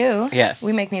 Yeah, we do. Yeah.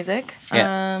 We make music.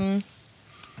 Yeah.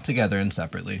 together and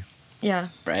separately. Yeah.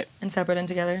 Right. And separate and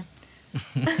together.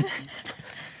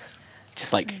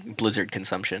 Just like Blizzard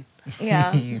consumption.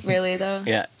 Yeah, really though.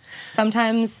 Yeah.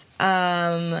 Sometimes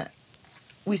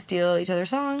we steal each other's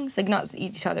songs, like not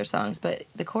each other's songs, but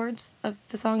the chords of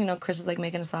the song. You know, Chris is like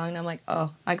making a song, and I'm like,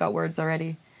 oh, I got words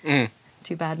already.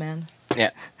 Too bad, man.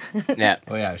 Yeah. Yeah.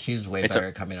 Oh yeah, she's way better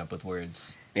at coming up with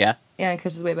words. Yeah. Yeah, and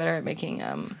Chris is way better at making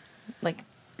like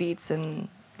beats and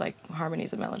like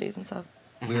harmonies and melodies and stuff.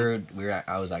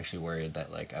 I was actually worried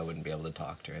that like I wouldn't be able to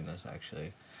talk during this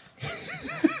actually.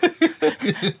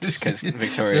 Just because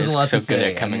Victoria is so good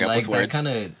at coming up with words. That kind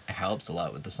of helps a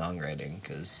lot with the songwriting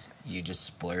because you just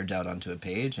splurge out onto a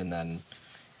page and then,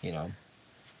 you know,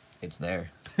 it's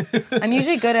there. I'm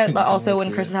usually good at also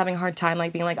when Chris is having a hard time,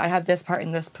 like being like, I have this part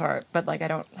and this part, but like I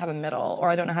don't have a middle, or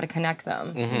I don't know how to connect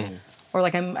them, or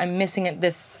like I'm missing it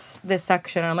this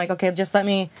section, and I'm like, okay, just let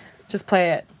me just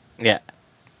play it. Yeah.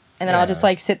 And then I'll just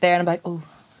like sit there and I'm like, oh.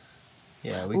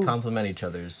 Yeah, we complement each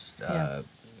other's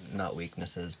not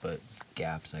weaknesses, but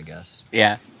gaps, I guess.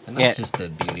 Yeah. And that's just the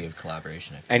beauty of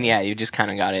collaboration. And yeah, you just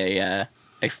kind of got a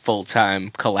full-time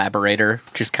collaborator,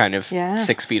 just kind of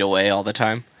 6 feet away all the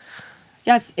time.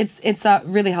 Yeah, it's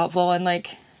really helpful, and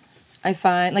like I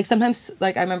find like sometimes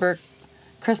like I remember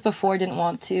Chris before didn't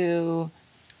want to.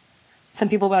 Some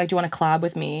people were like, "Do you want to collab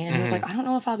with me?" And he was like, "I don't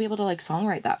know if I'll be able to like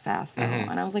songwrite that fast though."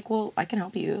 And I was like, "Well, I can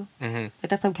help you. Like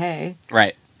that's okay.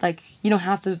 Right. Like you don't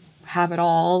have to have it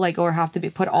all, like or have to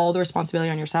put all the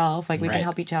responsibility on yourself. Like we can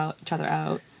help each other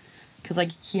out. Because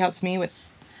like he helps me with,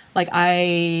 like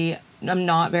I'm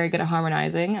not very good at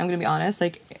harmonizing. I'm gonna be honest.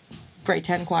 Like grade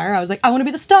 10 choir, I was like, I want to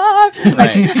be the star.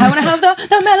 Like I want to have the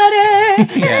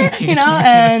melody. You know,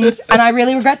 and I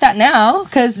really regret that now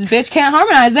because bitch can't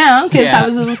harmonize now because I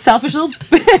was a selfish little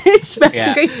bitch back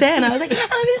in grade 10. I was like, I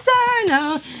want to be the star.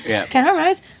 No, can't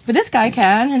harmonize, but this guy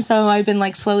can, and so I've been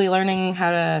like slowly learning how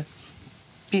to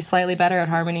be slightly better at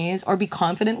harmonies or be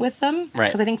confident with them. Right.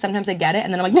 Because I think sometimes I get it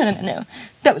and then I'm like, no,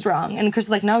 that was wrong. And Chris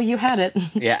is like, no, you had it.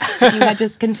 Yeah. You had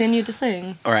just continued to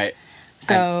sing. All right.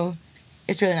 So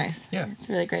it's really nice. Yeah. It's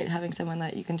really great having someone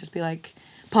that you can just be like,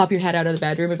 pop your head out of the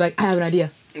bedroom and be like, I have an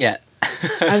idea. Yeah.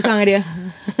 I have a song idea.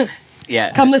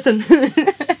 Yeah. Come listen.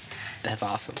 That's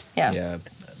awesome. Yeah. Yeah.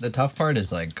 The tough part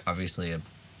is like obviously a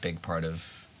big part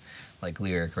of like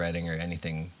lyric writing or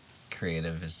anything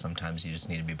creative is sometimes you just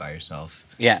need to be by yourself.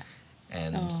 Yeah.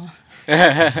 And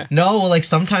no, well, like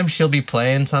sometimes she'll be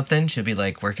playing something, she'll be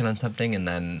like working on something, and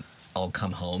then I'll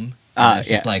come home. And it's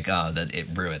just like, oh, that it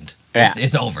ruined. Yeah.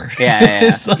 It's over. Yeah.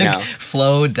 It's like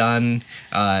flow done.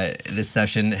 This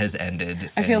session has ended.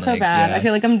 I feel so bad. I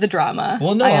feel like I'm the drama.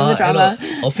 Well, no, I am the drama.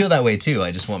 I'll feel that way too.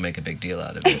 I just won't make a big deal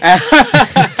out of it.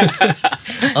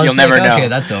 You'll never know. Okay,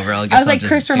 that's over. I was like,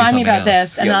 Chris, remind me about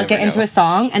this, and then I'll get into a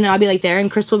song, and then I'll be like there, and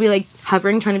Chris will be like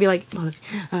hovering, trying to be like,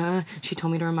 she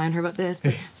told me to remind her about this,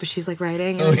 but she's like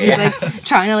writing, and he's like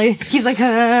trying to like, he's like,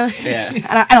 and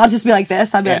I'll just be like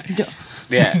this. I'll be like,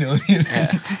 yeah.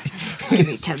 Just give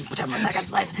me 10 more seconds,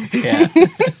 please. Yeah.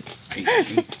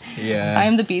 Yeah. I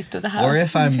am the beast of the house. Or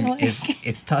if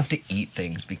it's tough to eat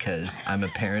things because I'm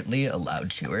apparently a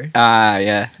loud chewer.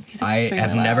 Yeah. I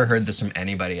have never heard this from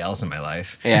anybody else in my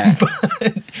life. Yeah.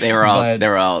 They were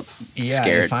all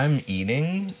scared. If I'm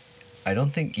eating, I don't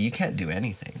think you can't do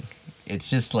anything. It's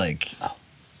just like,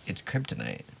 it's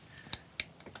kryptonite.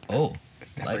 Oh.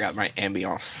 I forgot my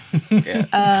ambiance.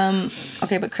 Yeah.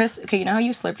 Okay, but Chris, you know how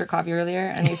you slurped your coffee earlier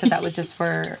and you said that was just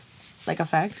for like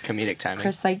effect? Comedic timing.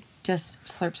 Chris like just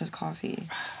slurps his coffee.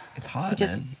 It's hot,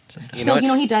 man. You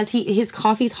know he does. His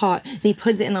coffee's hot. Then he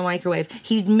puts it in the microwave.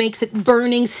 He makes it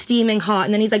burning, steaming hot,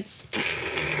 and then he's like,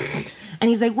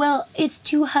 well, it's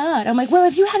too hot. I'm like, well,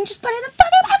 if you hadn't just put it in the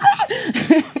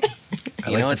fucking microwave.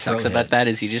 You know what sucks about that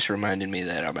is he just reminded me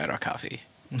that I'm out of coffee,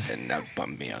 and that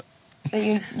bummed me out.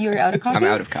 You're out of coffee? I'm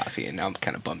out of coffee, and now I'm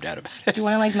kind of bummed out about it. Do you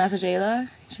want to, like, message Ayla?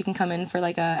 She can come in for,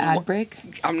 like, a ad break?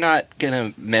 I'm not going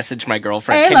to message my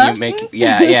girlfriend. Ayla? Can you make...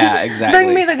 Yeah, exactly.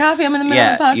 Bring me the coffee. I'm in the middle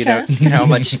of the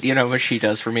podcast. You know what she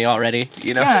does for me already?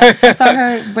 You know? Yeah, I saw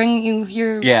her bring you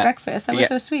your breakfast. That was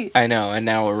so sweet. I know, and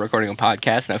now we're recording a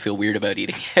podcast, and I feel weird about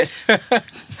eating it.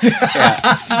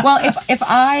 Well, if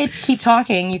I keep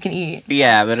talking, you can eat.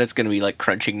 Yeah, but it's going to be, like,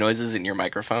 crunching noises in your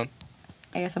microphone.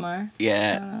 ASMR?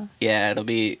 Yeah. Yeah, it'll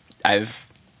be... I've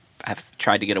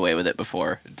tried to get away with it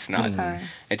before. It's not.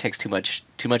 It takes too much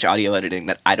audio editing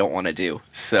that I don't want to do.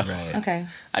 So okay.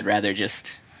 I'd rather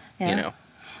just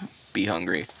be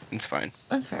hungry. It's fine.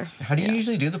 That's fair. How do you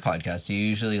usually do the podcast? Do you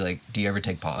usually do you ever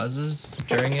take pauses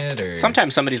during it, or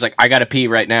sometimes somebody's like, I gotta pee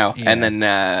right now, and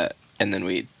then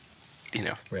we,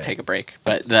 take a break.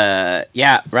 But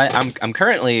I'm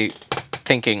currently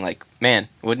thinking like, man,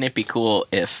 wouldn't it be cool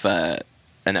if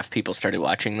enough people started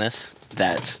watching this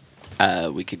that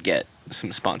we could get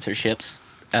some sponsorships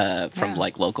from Yeah.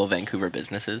 like local Vancouver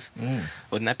businesses.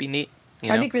 Wouldn't that be neat? You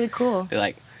That'd know? be really cool. Be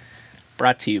like,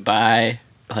 brought to you by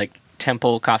like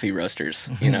Temple Coffee Roasters,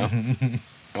 you know,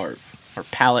 or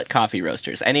Palette Coffee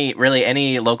Roasters.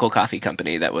 Any local coffee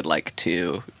company that would like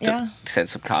to Yeah. send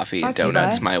some coffee and Brought to you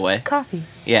donuts by my way. Coffee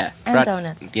Yeah, and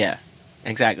donuts. Yeah,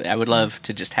 exactly. I would love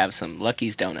to just have some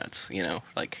Lucky's donuts. You know,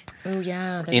 like Oh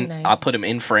yeah, that'd be nice. I'll put them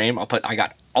in frame. I'll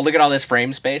look at all this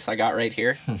frame space I got right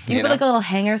here. You You put know? like a little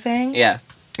hanger thing. Yeah.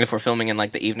 If we're filming in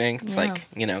like the evening, it's Yeah. like,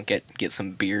 you know, get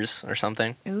some beers or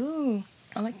something. Ooh,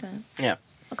 I like that. Yeah.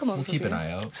 I'll come over. We'll for keep beer. an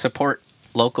eye out. Support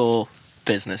local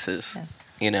businesses. Yes.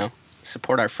 You know,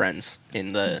 support our friends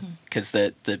in the because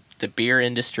the beer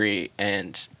industry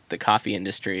and the coffee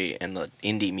industry and the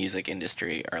indie music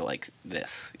industry are like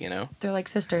this, you know? They're like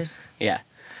sisters. Yeah.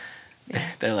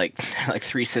 They're like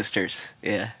three sisters.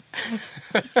 Yeah.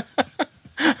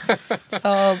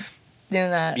 So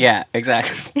doing that. Yeah,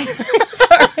 exactly.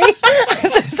 Sorry. I'm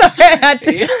so sorry. I had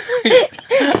to.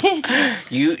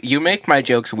 You make my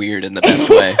jokes weird in the best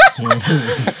way.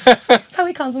 That's how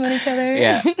we compliment each other.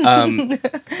 Yeah.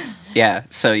 Yeah.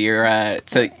 So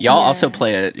y'all also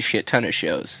play a shit ton of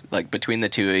shows. Like between the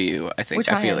two of you, I think Which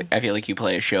I feel like you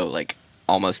play a show like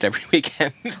almost every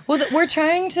weekend, Well, we're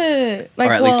trying to like.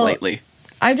 or at least lately.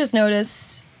 I've just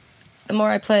noticed the more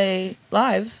I play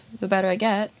live, the better I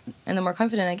get, and the more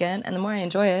confident I get, and the more I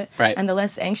enjoy it, Right. and the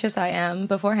less anxious I am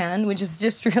beforehand, which is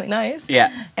just really nice.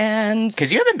 Yeah. And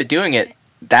Because you haven't been doing it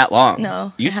that long.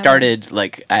 No, You I haven't. started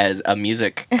like as a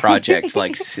music project,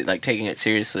 like like taking it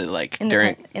seriously, like in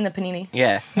during. the panini.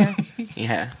 Yeah. Yeah.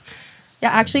 Yeah. Yeah,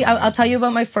 actually, I'll tell you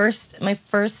about my first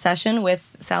session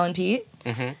with Sal and Pete.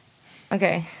 Mhm.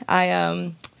 Okay,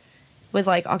 I was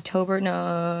like I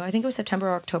think it was September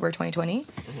or October 2020,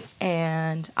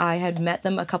 and I had met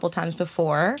them a couple times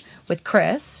before with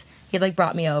Chris. He like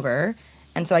brought me over,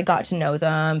 and so I got to know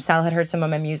them. Sal had heard some of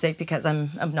my music because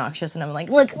I'm obnoxious, and I'm like,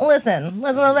 look, listen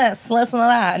to this, listen to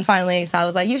that, and finally Sal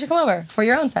was like, you should come over for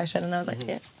your own session, and I was like,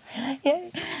 yeah. Yeah.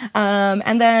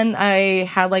 And then I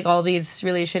had like all these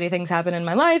really shitty things happen in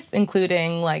my life,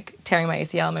 including like tearing my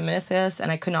ACL and my meniscus,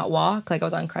 and I could not walk, like I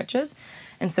was on crutches.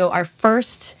 And so our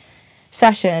first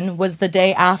session was the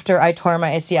day after I tore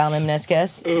my ACL and my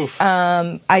meniscus. Oof.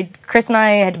 Chris and I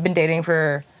had been dating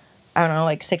for, I don't know,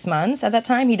 like 6 months at that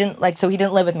time. He didn't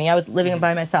live with me. I was living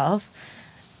by myself.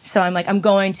 So I'm like, I'm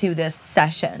going to this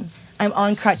session. I'm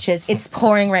on crutches. It's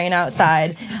pouring rain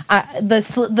outside.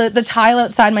 The tile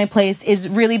outside my place is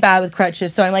really bad with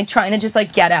crutches. So I'm like trying to just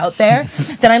like get out there.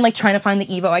 Then I'm like trying to find the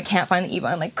Evo. I can't find the Evo.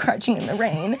 I'm like crutching in the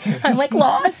rain. I'm like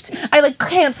lost. I like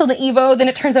cancel the Evo. Then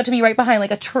it turns out to be right behind like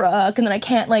a truck. And then I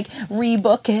can't like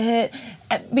rebook it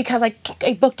because I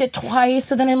booked it twice.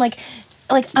 So then I'm like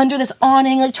under this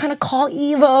awning, like trying to call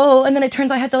Evo, and then it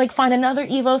turns out I had to like find another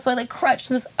Evo, so I like crutched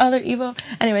this other Evo.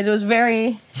 Anyways,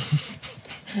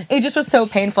 it just was so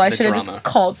painful. I The should have drama. just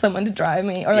called someone to drive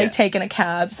me or Yeah. like taken a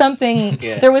cab. Something.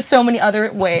 Yeah. There was so many other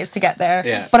ways to get there.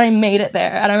 Yeah. But I made it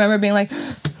there. And I remember being like,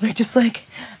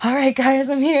 all right, guys,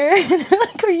 I'm here. And they're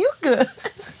like, are you good?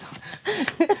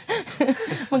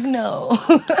 I'm like, no.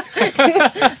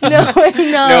 No,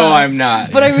 I'm not. No, I'm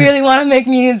not. But I really want to make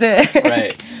music.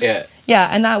 Right. Yeah. Yeah,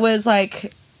 and that was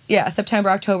like, September,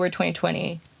 October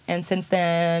 2020. And since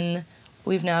then,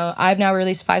 I've now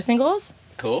released 5 singles.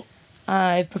 Cool.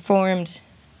 I've performed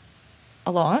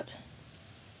a lot.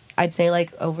 I'd say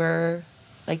like over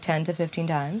like 10 to 15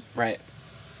 times. Right.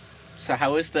 So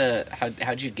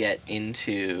how'd you get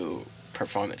into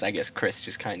performance? I guess Chris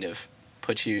just kind of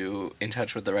put you in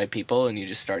touch with the right people and you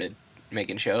just started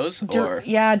making shows, or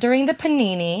during the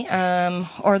Panini,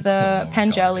 or the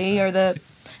Pangelli, or the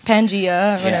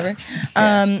Pangea, or whatever.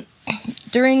 Yeah.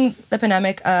 During the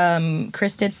pandemic,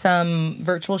 Chris did some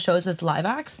virtual shows with live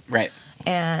acts. Right.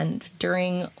 And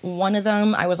during one of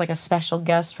them, I was like a special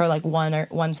guest for like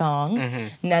one song.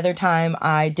 Mm-hmm. Another time,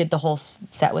 I did the whole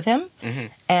set with him. Mm-hmm.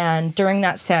 And during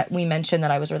that set, we mentioned that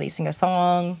I was releasing a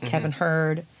song. Mm-hmm. Kevin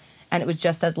heard, and it was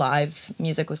just as live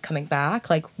music was coming back,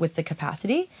 like with the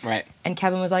capacity. Right. And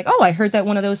Kevin was like, "Oh, I heard that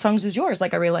one of those songs is yours.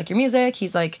 Like, I really like your music."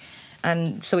 He's like,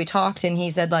 and so we talked, and he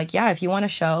said like, "Yeah, if you want a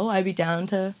show, I'd be down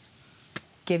to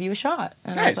give you a shot."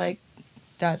 And I was Nice. like,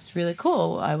 that's really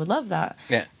cool. I would love that.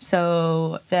 Yeah.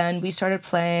 So then we started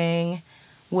playing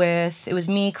with, it was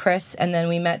me, Chris, and then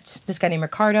we met this guy named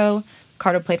Ricardo.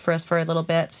 Ricardo played for us for a little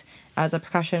bit as a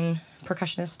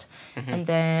percussionist. Mm-hmm. And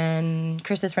then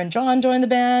Chris's friend John joined the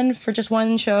band for just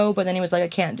one show, but then he was like, I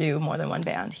can't do more than one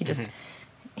band. He just,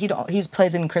 he's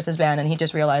plays in Chris's band, and he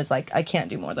just realized like I can't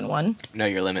do more than one. Know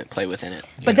your limit, play within it.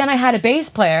 But then I had a bass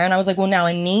player, and I was like, well, now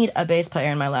I need a bass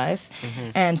player in my life,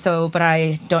 and so but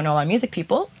I don't know a lot of music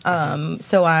people,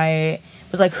 so I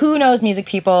was like, who knows music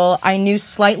people? I knew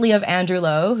slightly of Andrew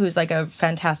Lowe, who's like a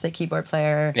fantastic keyboard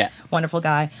player, wonderful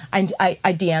guy. I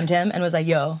DM'd him and was like,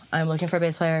 yo, I'm looking for a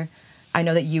bass player. I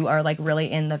know that you are like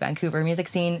really in the Vancouver music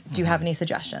scene. Do you have any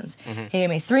suggestions? He gave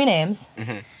me 3 names.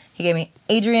 He gave me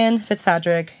Adrian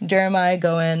Fitzpatrick, Jeremiah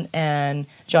Goen, and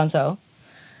John So.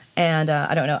 And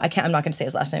I don't know. I'm not going to say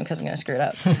his last name because I'm going to screw it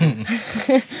up.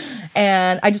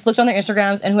 And I just looked on their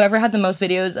Instagrams, and whoever had the most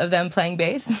videos of them playing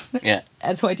bass,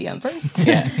 that's who I DM first.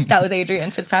 That was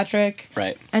Adrian Fitzpatrick.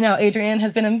 Right. I know Adrian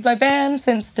has been in my band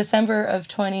since December of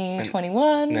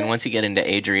 2021. And then once you get into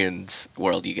Adrian's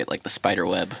world, you get like the spider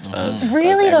web of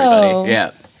really of everybody. though.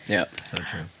 Yeah. So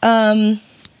true.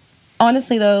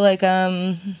 Honestly though, like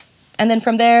and then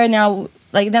from there now,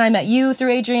 like then I met you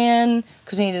through Adrian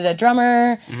because we needed a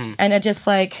drummer, and it just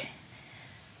like,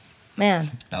 man,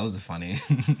 that was a funny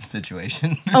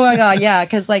situation. Oh my god, yeah,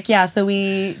 because like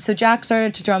so Jack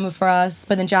started to drum for us,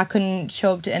 but then Jack couldn't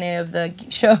show up to any of the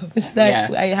shows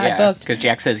that I had booked because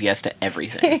Jack says yes to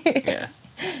everything. Yeah.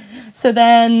 So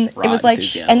then Raw it was like,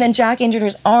 and then Jack injured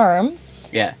his arm.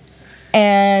 Yeah.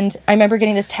 And I remember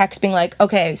getting this text being like,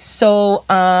 okay, so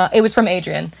it was from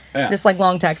Adrian, this like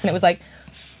long text, and it was like,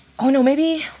 oh no,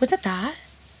 maybe was it that?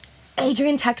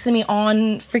 Adrian texted me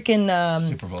on freaking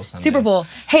Super Bowl Sunday. Super Bowl.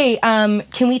 Hey,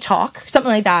 can we talk?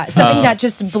 Something like that. Something that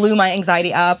just blew my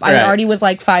anxiety up. I already was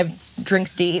like 5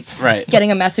 drinks deep. Right.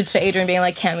 Getting a message to Adrian being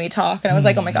like, can we talk? And I was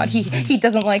like, oh my god, he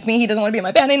doesn't like me. He doesn't want to be in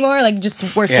my band anymore. Like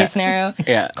just worst case scenario.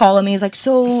 Calling me. He's like,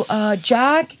 so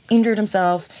Jack injured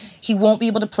himself. He won't be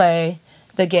able to play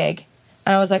the gig.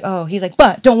 And I was like, oh, he's like,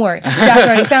 but don't worry. Jack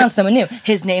already found someone new.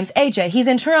 His name's AJ. He's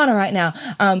in Toronto right now.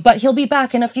 But he'll be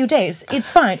back in a few days.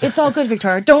 It's fine. It's all good,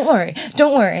 Victoria. Don't worry.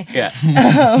 Don't worry. Yeah.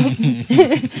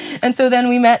 And so then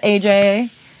we met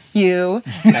AJ, you.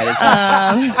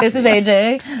 This is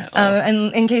AJ.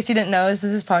 And in case you didn't know, this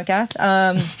is his podcast.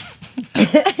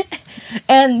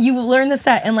 And you learned the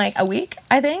set in like a week,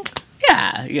 I think.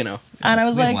 Yeah, you know. And I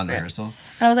was like, one rehearsal.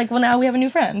 And I was like, well, now we have a new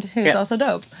friend who's also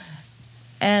dope.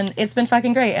 And it's been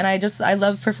fucking great. And I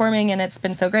love performing, and it's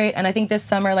been so great. And I think this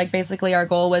summer, like, basically our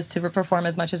goal was to perform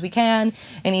as much as we can.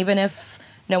 And even if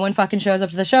no one fucking shows up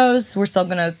to the shows, we're still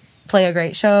gonna play a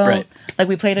great show. Right. Like,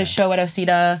 we played a show at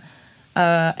Osita,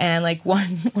 and, like,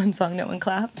 one song no one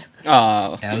clapped.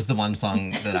 Oh. Yeah, it was the one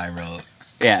song that I wrote.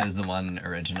 Yeah. It was the one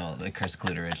original, the Chris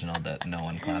Clute original that no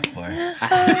one clapped for.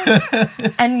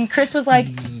 And Chris was like,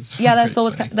 yeah,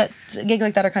 that gig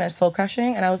like that are kind of soul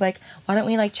crushing. And I was like, why don't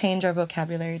we like change our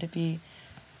vocabulary to be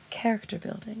character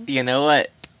building? You know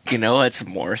what? You know what's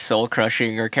more soul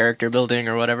crushing or character building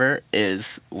or whatever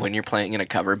is when you're playing in a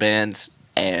cover band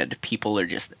and people are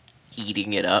just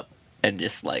eating it up and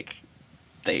just like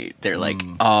they're like,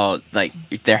 oh, like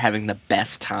they're having the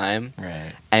best time.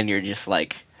 Right. And you're just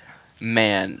like,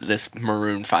 man, this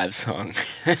Maroon 5 song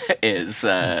is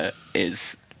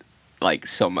like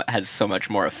has so much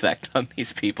more effect on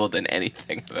these people than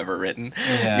anything I've ever written.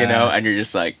 Yeah. You know, and you're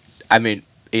just like, I mean,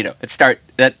 you know,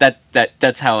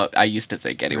 that's how I used to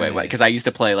think anyway. Right. Because I used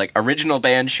to play like original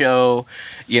band show,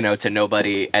 you know, to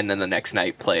nobody, and then the next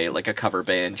night play like a cover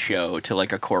band show to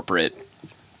like a corporate.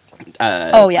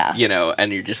 You know,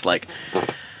 and you're just like.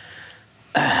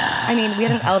 I mean, we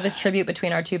had an Elvis tribute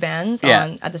between our two bands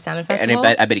at the Salmon Festival.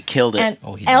 And I bet he killed it. And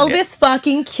Elvis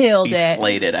fucking killed he it. He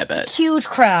slayed it, I bet. Huge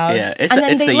crowd. Yeah, it's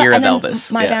the year of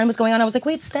Elvis. My band was going on. I was like,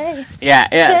 wait, stay. Yeah,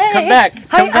 stay. Come back.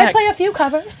 I play a few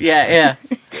covers. Yeah.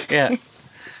 And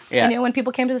you know, when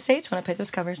people came to the stage, when I played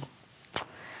those covers.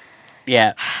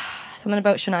 Yeah. Something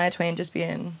about Shania Twain just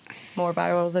being more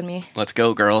viral than me. Let's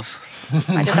go, girls.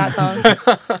 I did that song.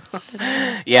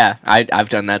 Yeah, I've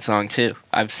done that song too.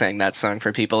 I've sang that song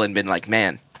for people and been like,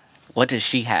 man, what does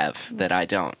she have that I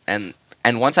don't? And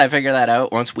once we figure that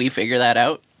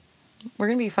out, we're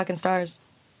gonna be fucking stars.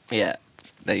 Yeah,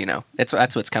 you know, that's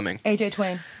what's coming. AJ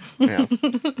Twain. You know.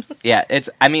 Yeah,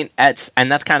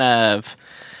 and that's kind of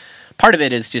part of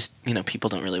it is just, you know, people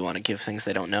don't really want to give things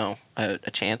they don't know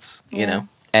a chance, you know,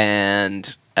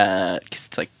 and. Because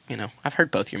it's like, you know, I've heard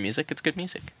both your music. It's good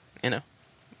music, you know.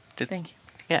 Thank you.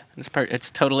 Yeah, it's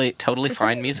totally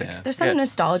fine music. Yeah. There's some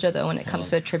nostalgia though when it comes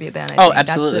to a tribute band. I think.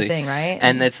 Absolutely. That's the thing, right?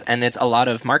 And it's a lot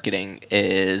of marketing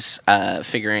is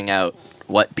figuring out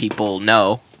what people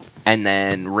know and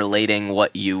then relating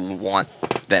what you want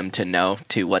them to know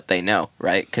to what they know,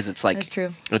 right? Because it's like that's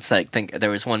true. It's like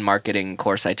there was one marketing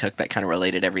course I took that kind of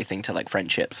related everything to like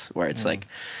friendships, where it's like,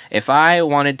 if I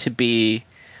wanted to be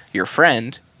your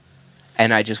friend,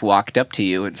 and I just walked up to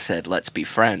you and said, "Let's be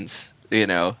friends,"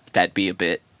 that'd be a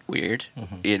bit weird.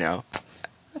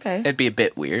 Okay. It'd be a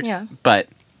bit weird. Yeah. But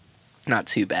not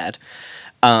too bad.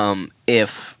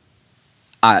 If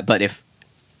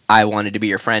I wanted to be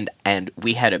your friend and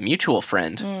we had a mutual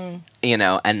friend,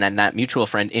 and then that mutual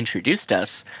friend introduced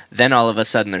us, then all of a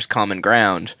sudden there's common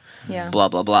ground. Yeah. Blah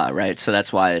blah blah, right? So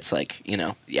that's why it's like,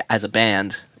 as a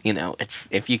band, it's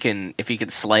if you can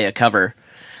slay a cover,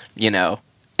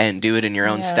 and do it in your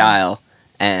own style,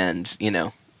 and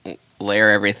layer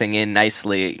everything in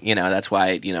nicely, that's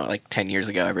why, like 10 years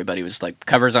ago everybody was like,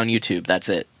 covers on YouTube, that's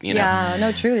it, Yeah,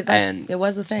 no, true. And it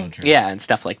was the thing. So true. yeah, and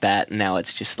stuff like that. Now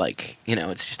it's just like,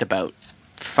 it's just about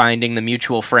finding the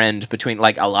mutual friend between,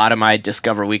 like, a lot of my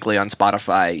Discover Weekly on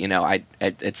Spotify,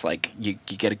 it's like you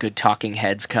get a good Talking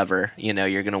Heads cover,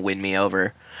 you're gonna win me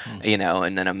over,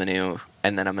 and then I'm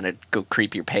gonna go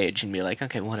creep your page and be like,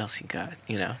 okay, what else you got,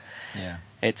 Yeah.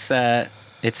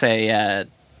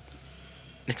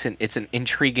 It's an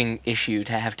intriguing issue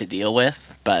to have to deal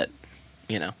with, but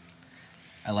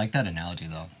I like that analogy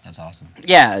though. That's awesome.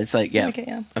 yeah, it's like, I like it,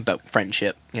 yeah. about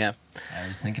friendship. Yeah, I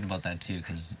was thinking about that too,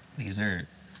 because these are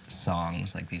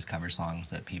songs, like these cover songs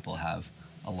that people have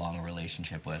a long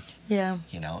relationship with, Yeah.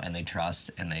 and they trust,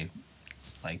 and they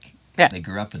like, Yeah. they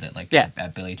grew up with it. Like Yeah.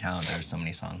 at Billy Talent, there were so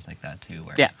many songs like that too,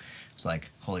 where Yeah. it's like,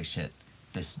 holy shit,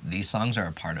 these songs are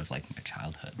a part of like my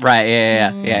childhood. right.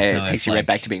 Yeah. So It takes if, you right like-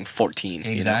 back to being 14.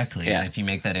 Exactly. Yeah. And if you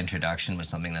make that introduction with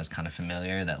something that's kind of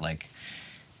familiar, that like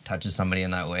touches somebody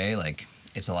in that way, like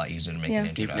it's a lot easier to make an Yeah.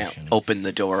 You've now introduction. opened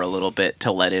the door a little bit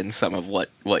to let in some of what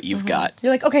you've got.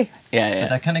 You're like, okay, Yeah. But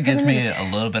that kind of gives me a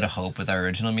little bit of hope with our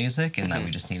original music, and that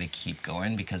we just need to keep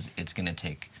going, because it's going to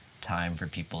take time for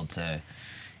people to,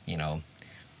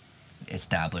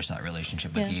 establish that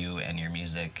relationship with Yeah. you and your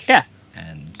music. Yeah.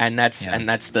 And that's yeah. and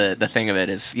that's the thing of it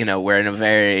is, we're in a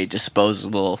very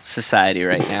disposable society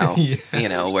right now.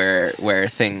 Yeah. Where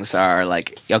things are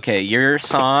like, okay, your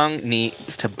song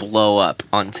needs to blow up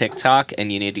on TikTok and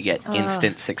you need to get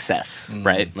instant success,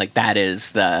 right? Like that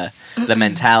is the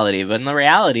mentality, but the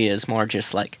reality is more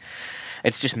just like,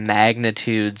 it's just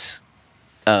magnitudes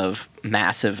of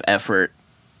massive effort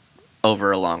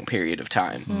over a long period of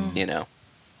time,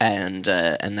 and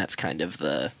that's kind of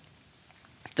the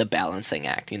balancing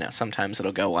act. Sometimes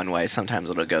it'll go one way,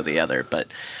 sometimes it'll go the other, but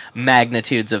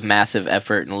magnitudes of massive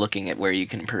effort and looking at where you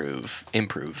can improve,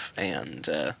 and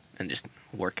just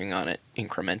working on it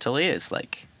incrementally is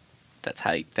like, that's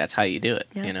how you do it.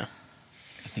 Yeah.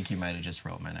 I think you might have just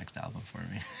wrote my next album for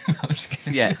me. No, I'm just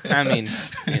kidding. Yeah, I mean,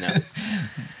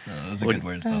 No, those are good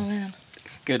words though. oh man.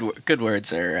 good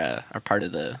words are part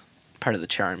of the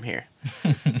charm here.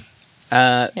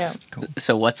 Yeah. Cool.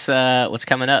 So what's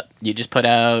coming up? You just put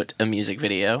out a music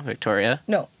video, Victoria.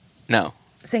 No, No,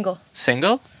 single.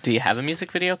 Do you have a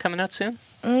music video coming out soon?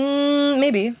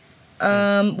 Maybe.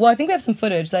 Well, I think we have some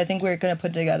footage that I think we're gonna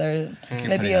put together. You're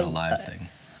Maybe putting out a live thing.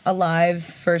 a live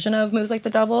version of Moves Like the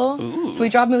Devil. Ooh. So we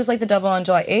dropped Moves Like the Devil on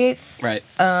July 8th. Right.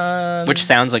 Which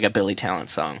sounds like a Billy Talent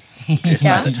song. Just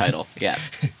Yeah. by the title. Yeah.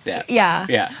 Yeah. Yeah.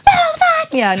 Yeah.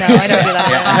 Yeah, no, I don't do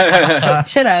that.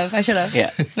 Should have. I should have.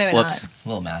 Yeah. Maybe Whoops. not. A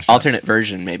little mashup. Alternate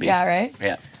version, maybe. Yeah, right?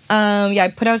 Yeah. Yeah, I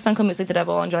put out a song called Moves Like the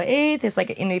Devil on July 8th. It's like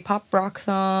an indie pop rock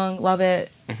song. Love it.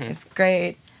 It's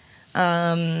great.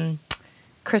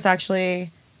 Chris actually,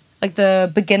 like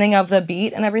the beginning of the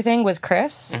beat and everything was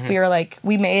Chris. We were like,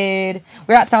 we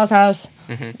were at Sal's house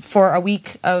for a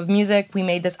week of music. We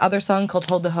made this other song called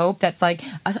Hold the Hope that's like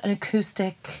an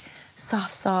acoustic,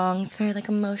 soft song. It's very like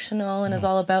emotional and is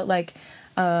all about like,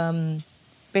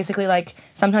 basically like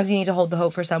sometimes you need to hold the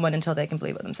hope for someone until they can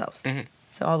believe it themselves.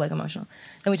 So all like emotional.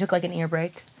 Then we took like an ear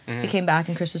break. We came back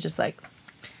and Chris was just like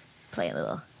playing a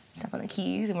little stuff on the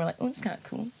keys and we're like, oh, it's kind of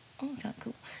cool. Oh, it's kind of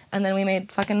cool. And then we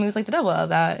made fucking Moves Like the Devil out of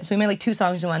that. So we made like 2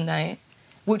 songs in one night,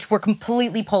 which were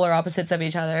completely polar opposites of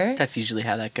each other. That's usually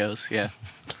how that goes. Yeah.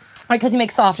 Like, because you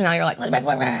make soft and now you're like, let's make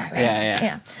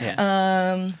Yeah.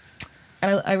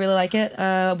 And I really like it.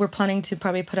 We're planning to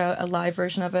probably put out a live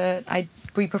version of it.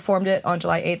 We performed it on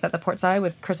July 8th at the Portside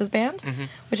with Chris's band,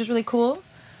 which was really cool.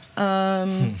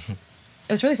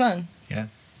 It was really fun. Yeah.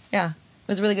 Yeah, it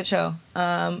was a really good show.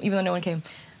 Even though no one came,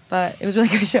 but it was a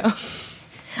really good show.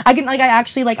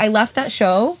 I left that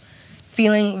show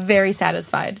feeling very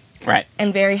satisfied. Right.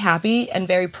 And very happy and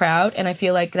very proud, and I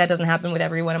feel like that doesn't happen with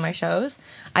every one of my shows.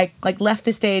 I like left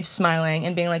the stage smiling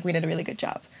and being like, we did a really good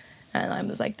job. And I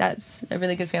was like, that's a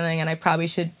really good feeling and I probably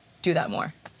should do that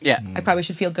more. Yeah. I probably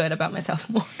should feel good about myself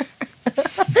more.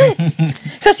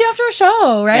 Especially after a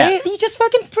show, right? Yeah. You just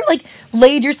fucking like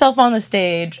laid yourself on the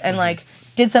stage and like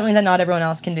did something that not everyone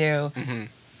else can do.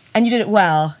 and you did it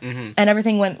well, Mhm. and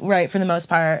everything went right for the most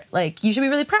part. Like, you should be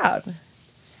really proud.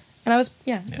 And I was, it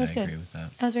Yeah, was I good. agree with that.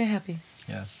 I was very happy.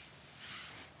 Yeah.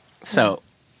 So,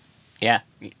 yeah,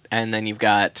 and then you've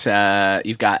got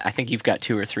I think you've got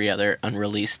 2 or 3 other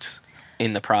unreleased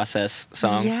in the process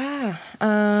songs. Yeah.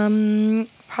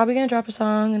 Probably gonna drop a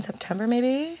song in September,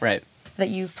 maybe, Right. that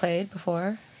you've played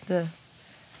before. The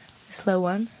slow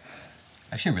one.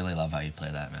 I actually really love how you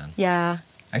play that, man. Yeah.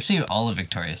 Actually, all of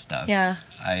Victoria's stuff. Yeah.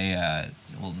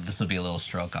 Well, this will be a little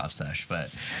stroke off sesh,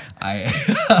 but I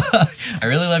I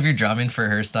really love your drumming for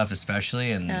her stuff,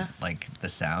 especially, and like the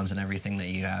sounds and everything that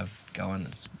you have going.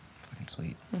 It's fucking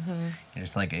sweet. Mm-hmm. You're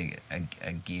just like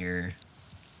a gear,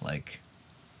 like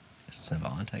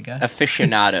savant, I guess.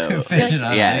 Aficionado.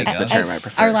 Aficionado, Yeah, there it's you the go. term I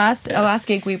prefer. Our last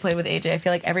gig we played with AJ, I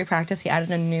feel like every practice he added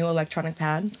a new electronic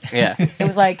pad. Yeah. It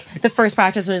was like the first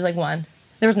practice was like 1.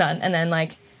 There was none, and then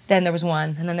then there was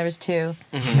 1, and then there was 2,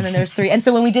 and then there was 3. And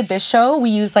so when we did this show, we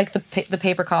used like the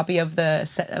paper copy of the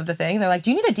thing. They're like,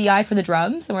 "Do you need a DI for the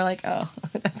drums?" And we're like, "Oh,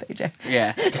 that's AJ."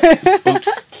 Yeah.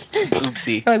 Oops.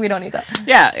 Oopsie. We're like, "We don't need that."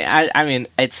 Yeah, I mean,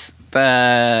 it's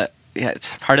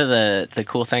part of the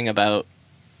cool thing about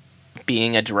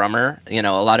being a drummer. You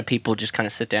know, a lot of people just kind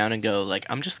of sit down and go like,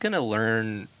 I'm just gonna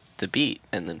learn the beat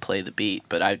and then play the beat.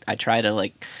 But I try to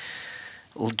like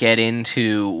get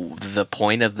into the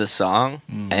point of the song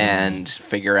and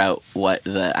figure out what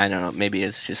I don't know, maybe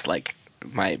it's just like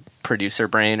my producer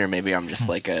brain, or maybe I'm just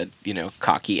like a,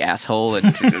 cocky asshole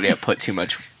and put too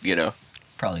much,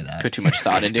 Probably that. put too much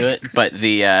thought into it. But but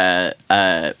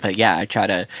yeah, I try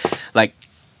to, like,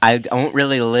 I don't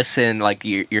really listen, like,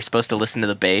 you're supposed to listen to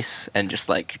the bass and just,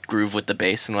 like, groove with the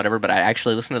bass and whatever, but I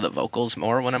actually listen to the vocals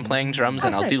more when I'm playing drums,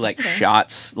 and I'll do, like,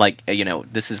 shots, like,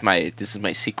 this is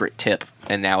my secret tip,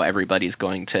 and now everybody's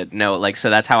going to know, like, so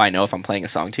that's how I know if I'm playing a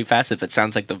song too fast. If it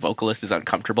sounds like the vocalist is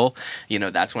uncomfortable,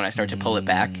 that's when I start to pull it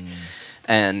back,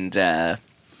 and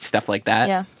stuff like that.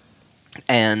 Yeah.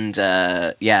 And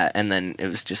and then it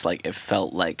was just like, it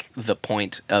felt like the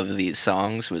point of these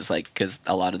songs was like, because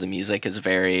a lot of the music is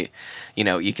very,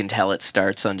 you can tell it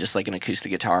starts on just like an acoustic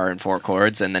guitar and 4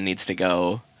 chords and then needs to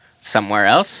go somewhere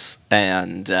else,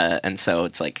 and so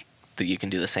it's like you can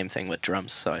do the same thing with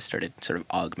drums. So I started sort of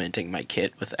augmenting my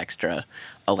kit with extra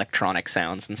electronic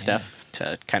sounds and stuff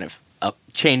to kind of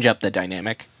change up the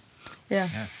dynamic. Yeah.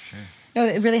 Yeah, for sure. No,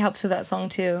 it really helps with that song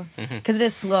too, because it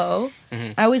is slow.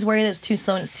 I always worry that it's too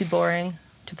slow and it's too boring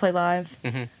to play live,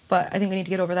 but I think I need to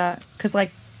get over that, because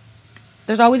like,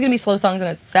 there's always gonna be slow songs in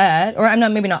a set, or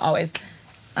maybe not always,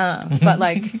 but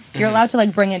like you're allowed to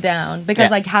like bring it down,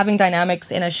 because like having dynamics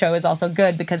in a show is also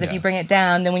good, because if you bring it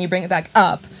down, then when you bring it back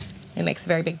up, it makes a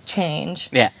very big change.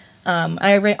 Yeah.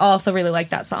 I also really like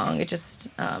that song. It just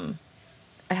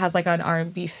it has like an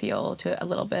R&B feel to it a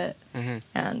little bit,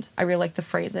 and I really like the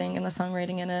phrasing and the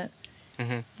songwriting in it.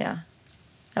 Yeah,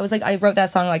 I was like, I wrote that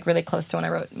song like really close to when I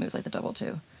wrote Moves Like the Devil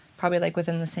too, probably like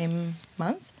within the same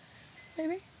month,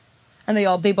 maybe. And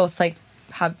they both like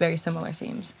have very similar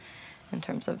themes, in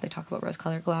terms of they talk about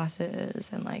rose-colored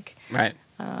glasses and like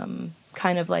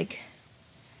kind of like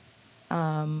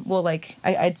well, like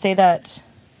I'd say that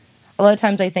a lot of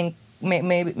times I think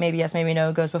maybe yes, maybe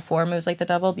no goes before Moves Like the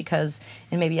Devil, because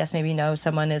in Maybe Yes, Maybe No,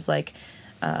 someone is like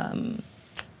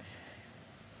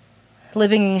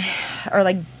living, or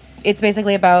like it's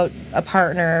basically about a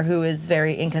partner who is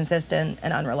very inconsistent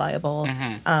and unreliable,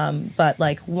 but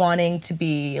like wanting to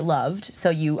be loved. So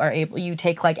you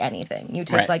take like anything, you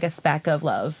take like a speck of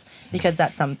love, because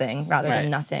that's something rather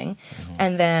than nothing.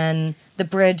 And then the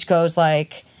bridge goes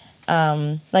like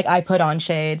I put on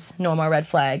shades, no more red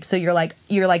flags. So you're like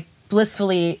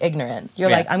blissfully ignorant. You're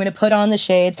like, I'm going to put on the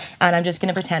shades and I'm just going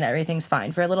to pretend everything's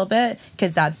fine for a little bit,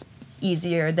 because that's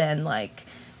easier than like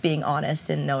being honest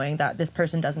and knowing that this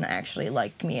person doesn't actually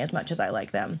like me as much as I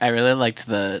like them. I really liked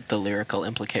the lyrical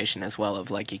implication as well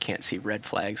of like, you can't see red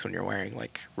flags when you're wearing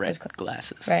like red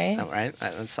glasses. Right. Oh, right?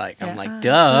 I was like, I'm like,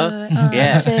 duh.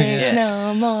 Yeah. Shades,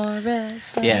 no more red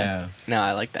flags. Yeah. No,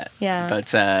 I like that. Yeah.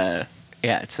 But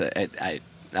it's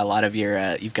a lot of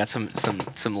your you've got some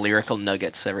lyrical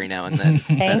nuggets every now and then.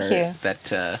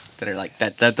 that are like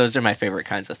that. Those are my favorite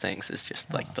kinds of things. Is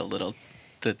just like the little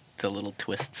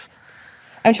twists.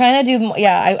 I'm trying to do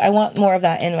I want more of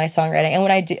that in my songwriting, and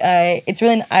when I do,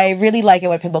 I really like it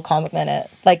when people compliment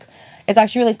it. Like, it's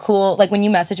actually really cool. Like when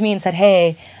you messaged me and said,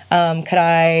 "Hey, could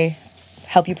I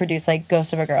help you produce like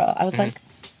Ghost of a Girl?" I was like,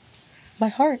 my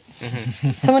heart.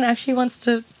 Someone actually wants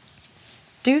to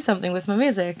do something with my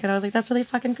music, and I was like, that's really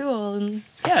fucking cool. And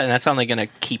yeah, and that's only gonna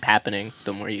keep happening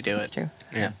the more you do it. That's true.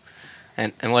 Yeah.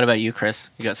 And what about you, Chris?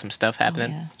 You got some stuff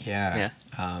happening? Oh, Yeah.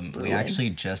 We actually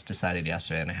just decided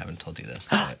yesterday, and I haven't told you this,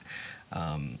 but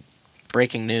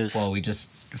Breaking news. well, we just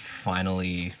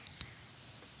finally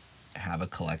have a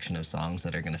collection of songs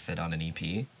that are going to fit on an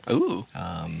EP. Ooh.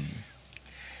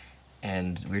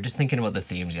 And we were just thinking about the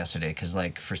themes yesterday because,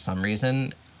 like, for some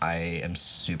reason, I am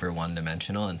super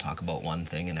one-dimensional and talk about one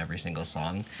thing in every single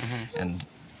song. And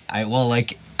I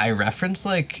reference,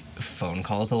 like, phone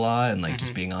calls a lot and, like,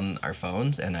 just being on our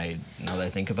phones. And now that I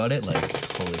think about it,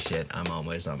 like, holy shit, I'm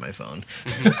always on my phone.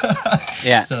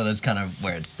 Yeah. So that's kind of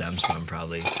where it stems from,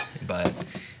 probably. But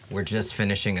we're just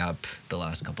finishing up the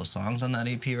last couple songs on that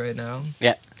EP right now.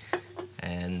 Yeah.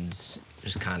 And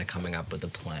just kind of coming up with a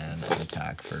plan of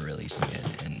attack for releasing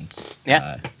it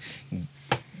and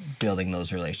building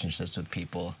those relationships with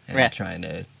people and trying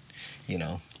to, you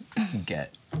know,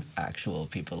 get actual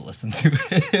people to listen to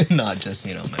it, not just,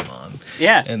 you know, my mom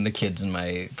and the kids in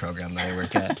my program that I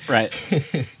work at. Right.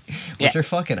 Which are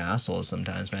fucking assholes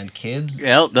sometimes, man. Kids.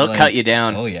 They'll like, cut you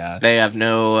down. Oh, yeah. They have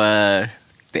no, I'd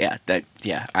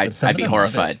be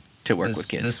horrified to work with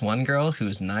kids. This one girl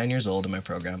who's 9 years old in my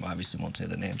program, obviously won't say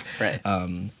the name. Right.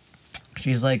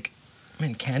 She's like,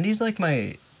 man, Candy's like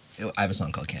I have a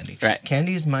song called Candy. Right.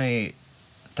 Candy's my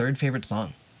third favorite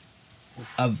song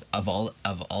of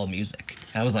all music.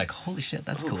 And I was like, holy shit,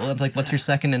 that's cool. I was like, what's your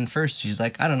second and first? She's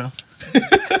like, I don't know.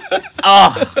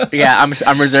 Oh, yeah,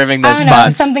 I'm reserving those I don't know,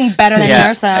 spots. something better than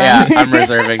your song. Yeah, I'm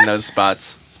reserving those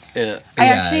spots. Yeah.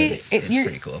 It's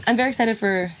pretty cool. I'm very excited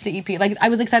for the EP. Like, I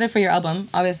was excited for your album,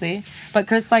 obviously, but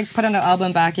Chris like put out an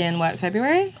album back in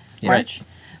February, March,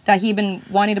 that he'd been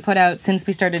wanting to put out since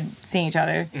we started seeing each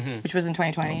other, which was in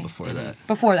 2020.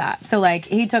 Before that. So like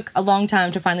he took a long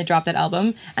time to finally drop that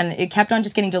album, and it kept on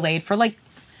just getting delayed for like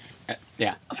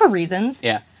for reasons.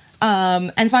 Yeah.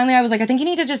 And finally I was like, I think you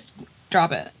need to just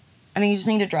drop it. I think you just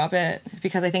need to drop it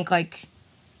because I think like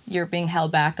you're being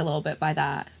held back a little bit by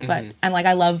that. But and like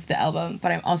I love the album,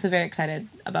 but I'm also very excited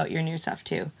about your new stuff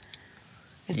too.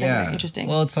 It's been very interesting.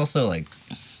 Well, it's also like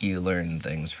you learn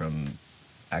things from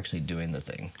actually doing the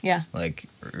thing. Yeah. Like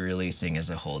releasing is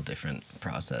a whole different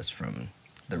process from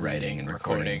the writing and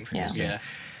recording. Yeah.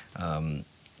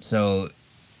 So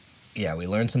yeah, we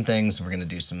learned some things. We're gonna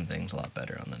do some things a lot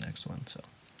better on the next one. So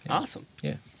Awesome.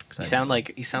 Yeah. You sound like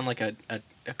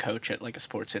a coach at like a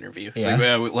sports interview. It's Yeah.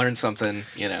 like, we learned something,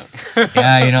 you know.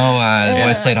 Yeah, you know, the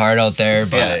boys played hard out there,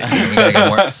 but you know, we gotta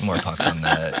get more pucks on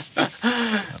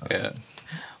that.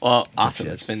 Well, awesome.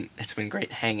 chips. It's been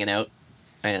great hanging out,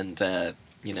 and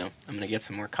you know, I'm gonna get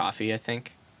some more coffee, I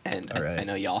think, and All right. I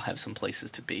know y'all have some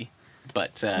places to be,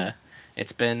 but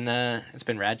it's been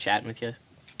rad chatting with you,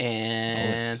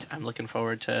 and Always. I'm looking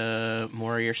forward to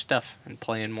more of your stuff and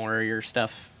playing more of your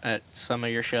stuff at some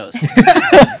of your shows.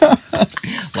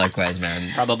 Likewise,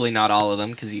 man. Probably not all of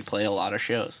them because you play a lot of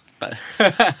shows, but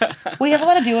We have a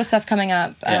lot of duo stuff coming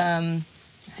up Yeah.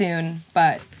 soon,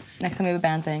 but next time we have a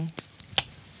band thing.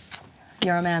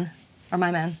 You're a man. Or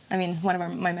my man. I mean, one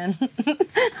of my men.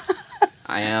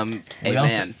 I am a We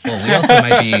man. we also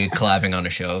might be collabing on a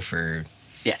show for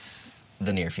Yes.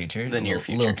 the near future. The near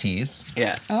Little future. tease.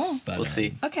 Yeah. Oh, But, We'll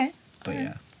see. okay. But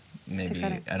yeah, maybe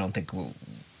exciting. I don't think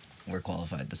we're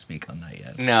qualified to speak on that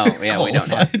yet. No, yeah, we don't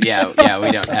have. Yeah,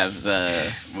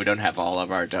 we don't have all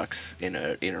of our ducks in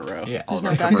a row. Yeah. All of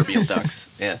There's our no ducks. proverbial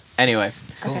ducks. Yeah. Anyway,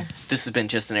 Cool. Okay. this has been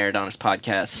just an Aridonis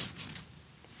podcast.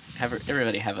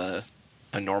 Everybody have a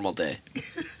normal day.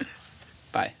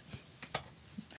 Bye.